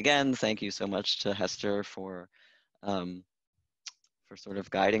wanted to say again, thank you so much to Hester for sort of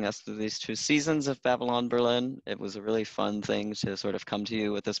guiding us through these 2 seasons of Babylon Berlin. It was a really fun thing to sort of come to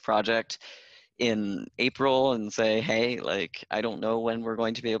you with this project in April and say, hey, like, I don't know when we're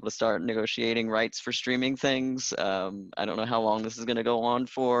going to be able to start negotiating rights for streaming things. I don't know how long this is going to go on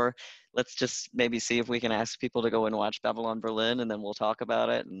for. Let's just maybe see if we can ask people to go and watch Babylon Berlin, and then we'll talk about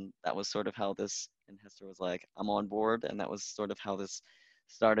it. And that was sort of how this, and Hester was like, I'm on board. And that was sort of how this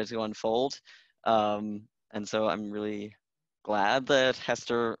started to unfold. And so I'm really glad that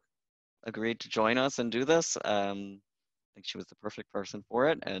Hester agreed to join us and do this. I think she was the perfect person for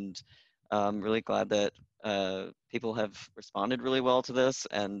it. And I'm really glad that people have responded really well to this,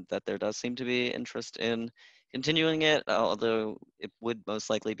 and that there does seem to be interest in continuing it, although it would most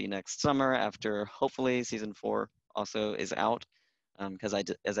likely be next summer after hopefully season 4 also is out. Because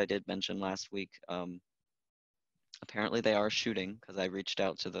as I did mention last week, apparently they are shooting, because I reached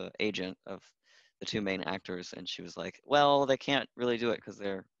out to the agent of the 2 main actors, and she was like, well, they can't really do it because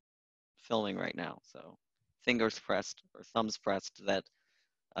they're filming right now. So fingers pressed or thumbs pressed that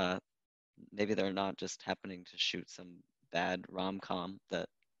maybe they're not just happening to shoot some bad rom-com that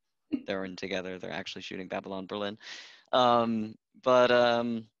they're in together. They're actually shooting Babylon Berlin. But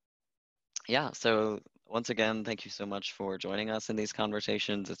yeah, so once again, thank you so much for joining us in these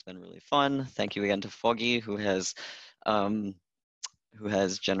conversations. It's been really fun. Thank you again to Foggy, who has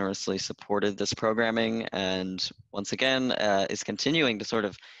generously supported this programming, and once again is continuing to sort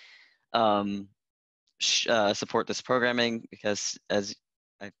of support this programming, because as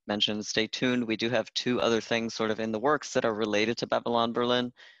I mentioned, stay tuned. We do have 2 other things sort of in the works that are related to Babylon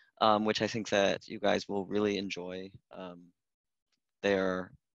Berlin, which I think that you guys will really enjoy.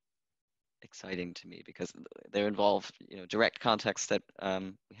 They're exciting to me because they involve, direct context that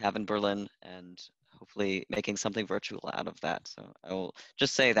we have in Berlin, and hopefully making something virtual out of that. So I will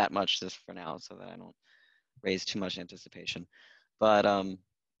just say that much just for now, so that I don't raise too much anticipation. But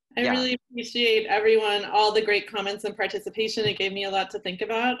I yeah. really appreciate everyone, all the great comments and participation. It gave me a lot to think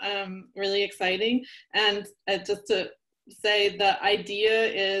about. Really exciting. And just to say, the idea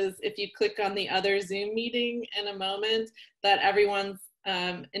is if you click on the other Zoom meeting in a moment, that everyone's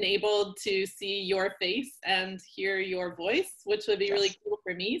enabled to see your face and hear your voice, which would be really cool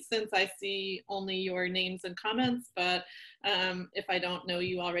for me, since I see only your names and comments. But if I don't know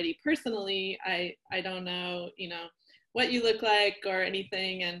you already personally, I don't know, what you look like or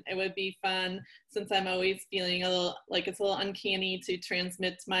anything, and it would be fun, since I'm always feeling a little like it's a little uncanny to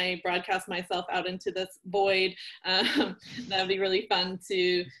transmit broadcast myself out into this void. That would be really fun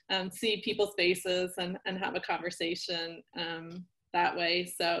to see people's faces and have a conversation that way.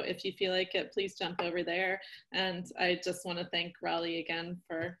 So if you feel like it, please jump over there. And I just want to thank Raleigh again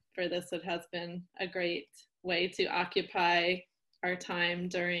for this. It has been a great way to occupy our time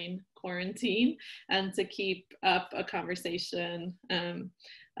during quarantine and to keep up a conversation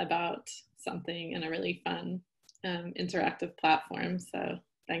about something in a really fun interactive platform. So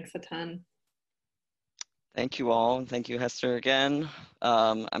thanks a ton. Thank you all. Thank you, Hester, again.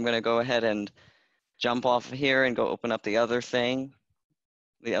 I'm going to go ahead and jump off here and go open up the other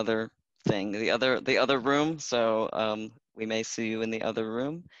room. So we may see you in the other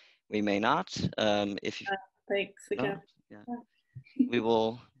room. We may not. If you, thanks again. No, yeah. We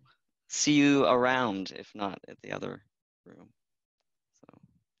will see you around, if not at the other room.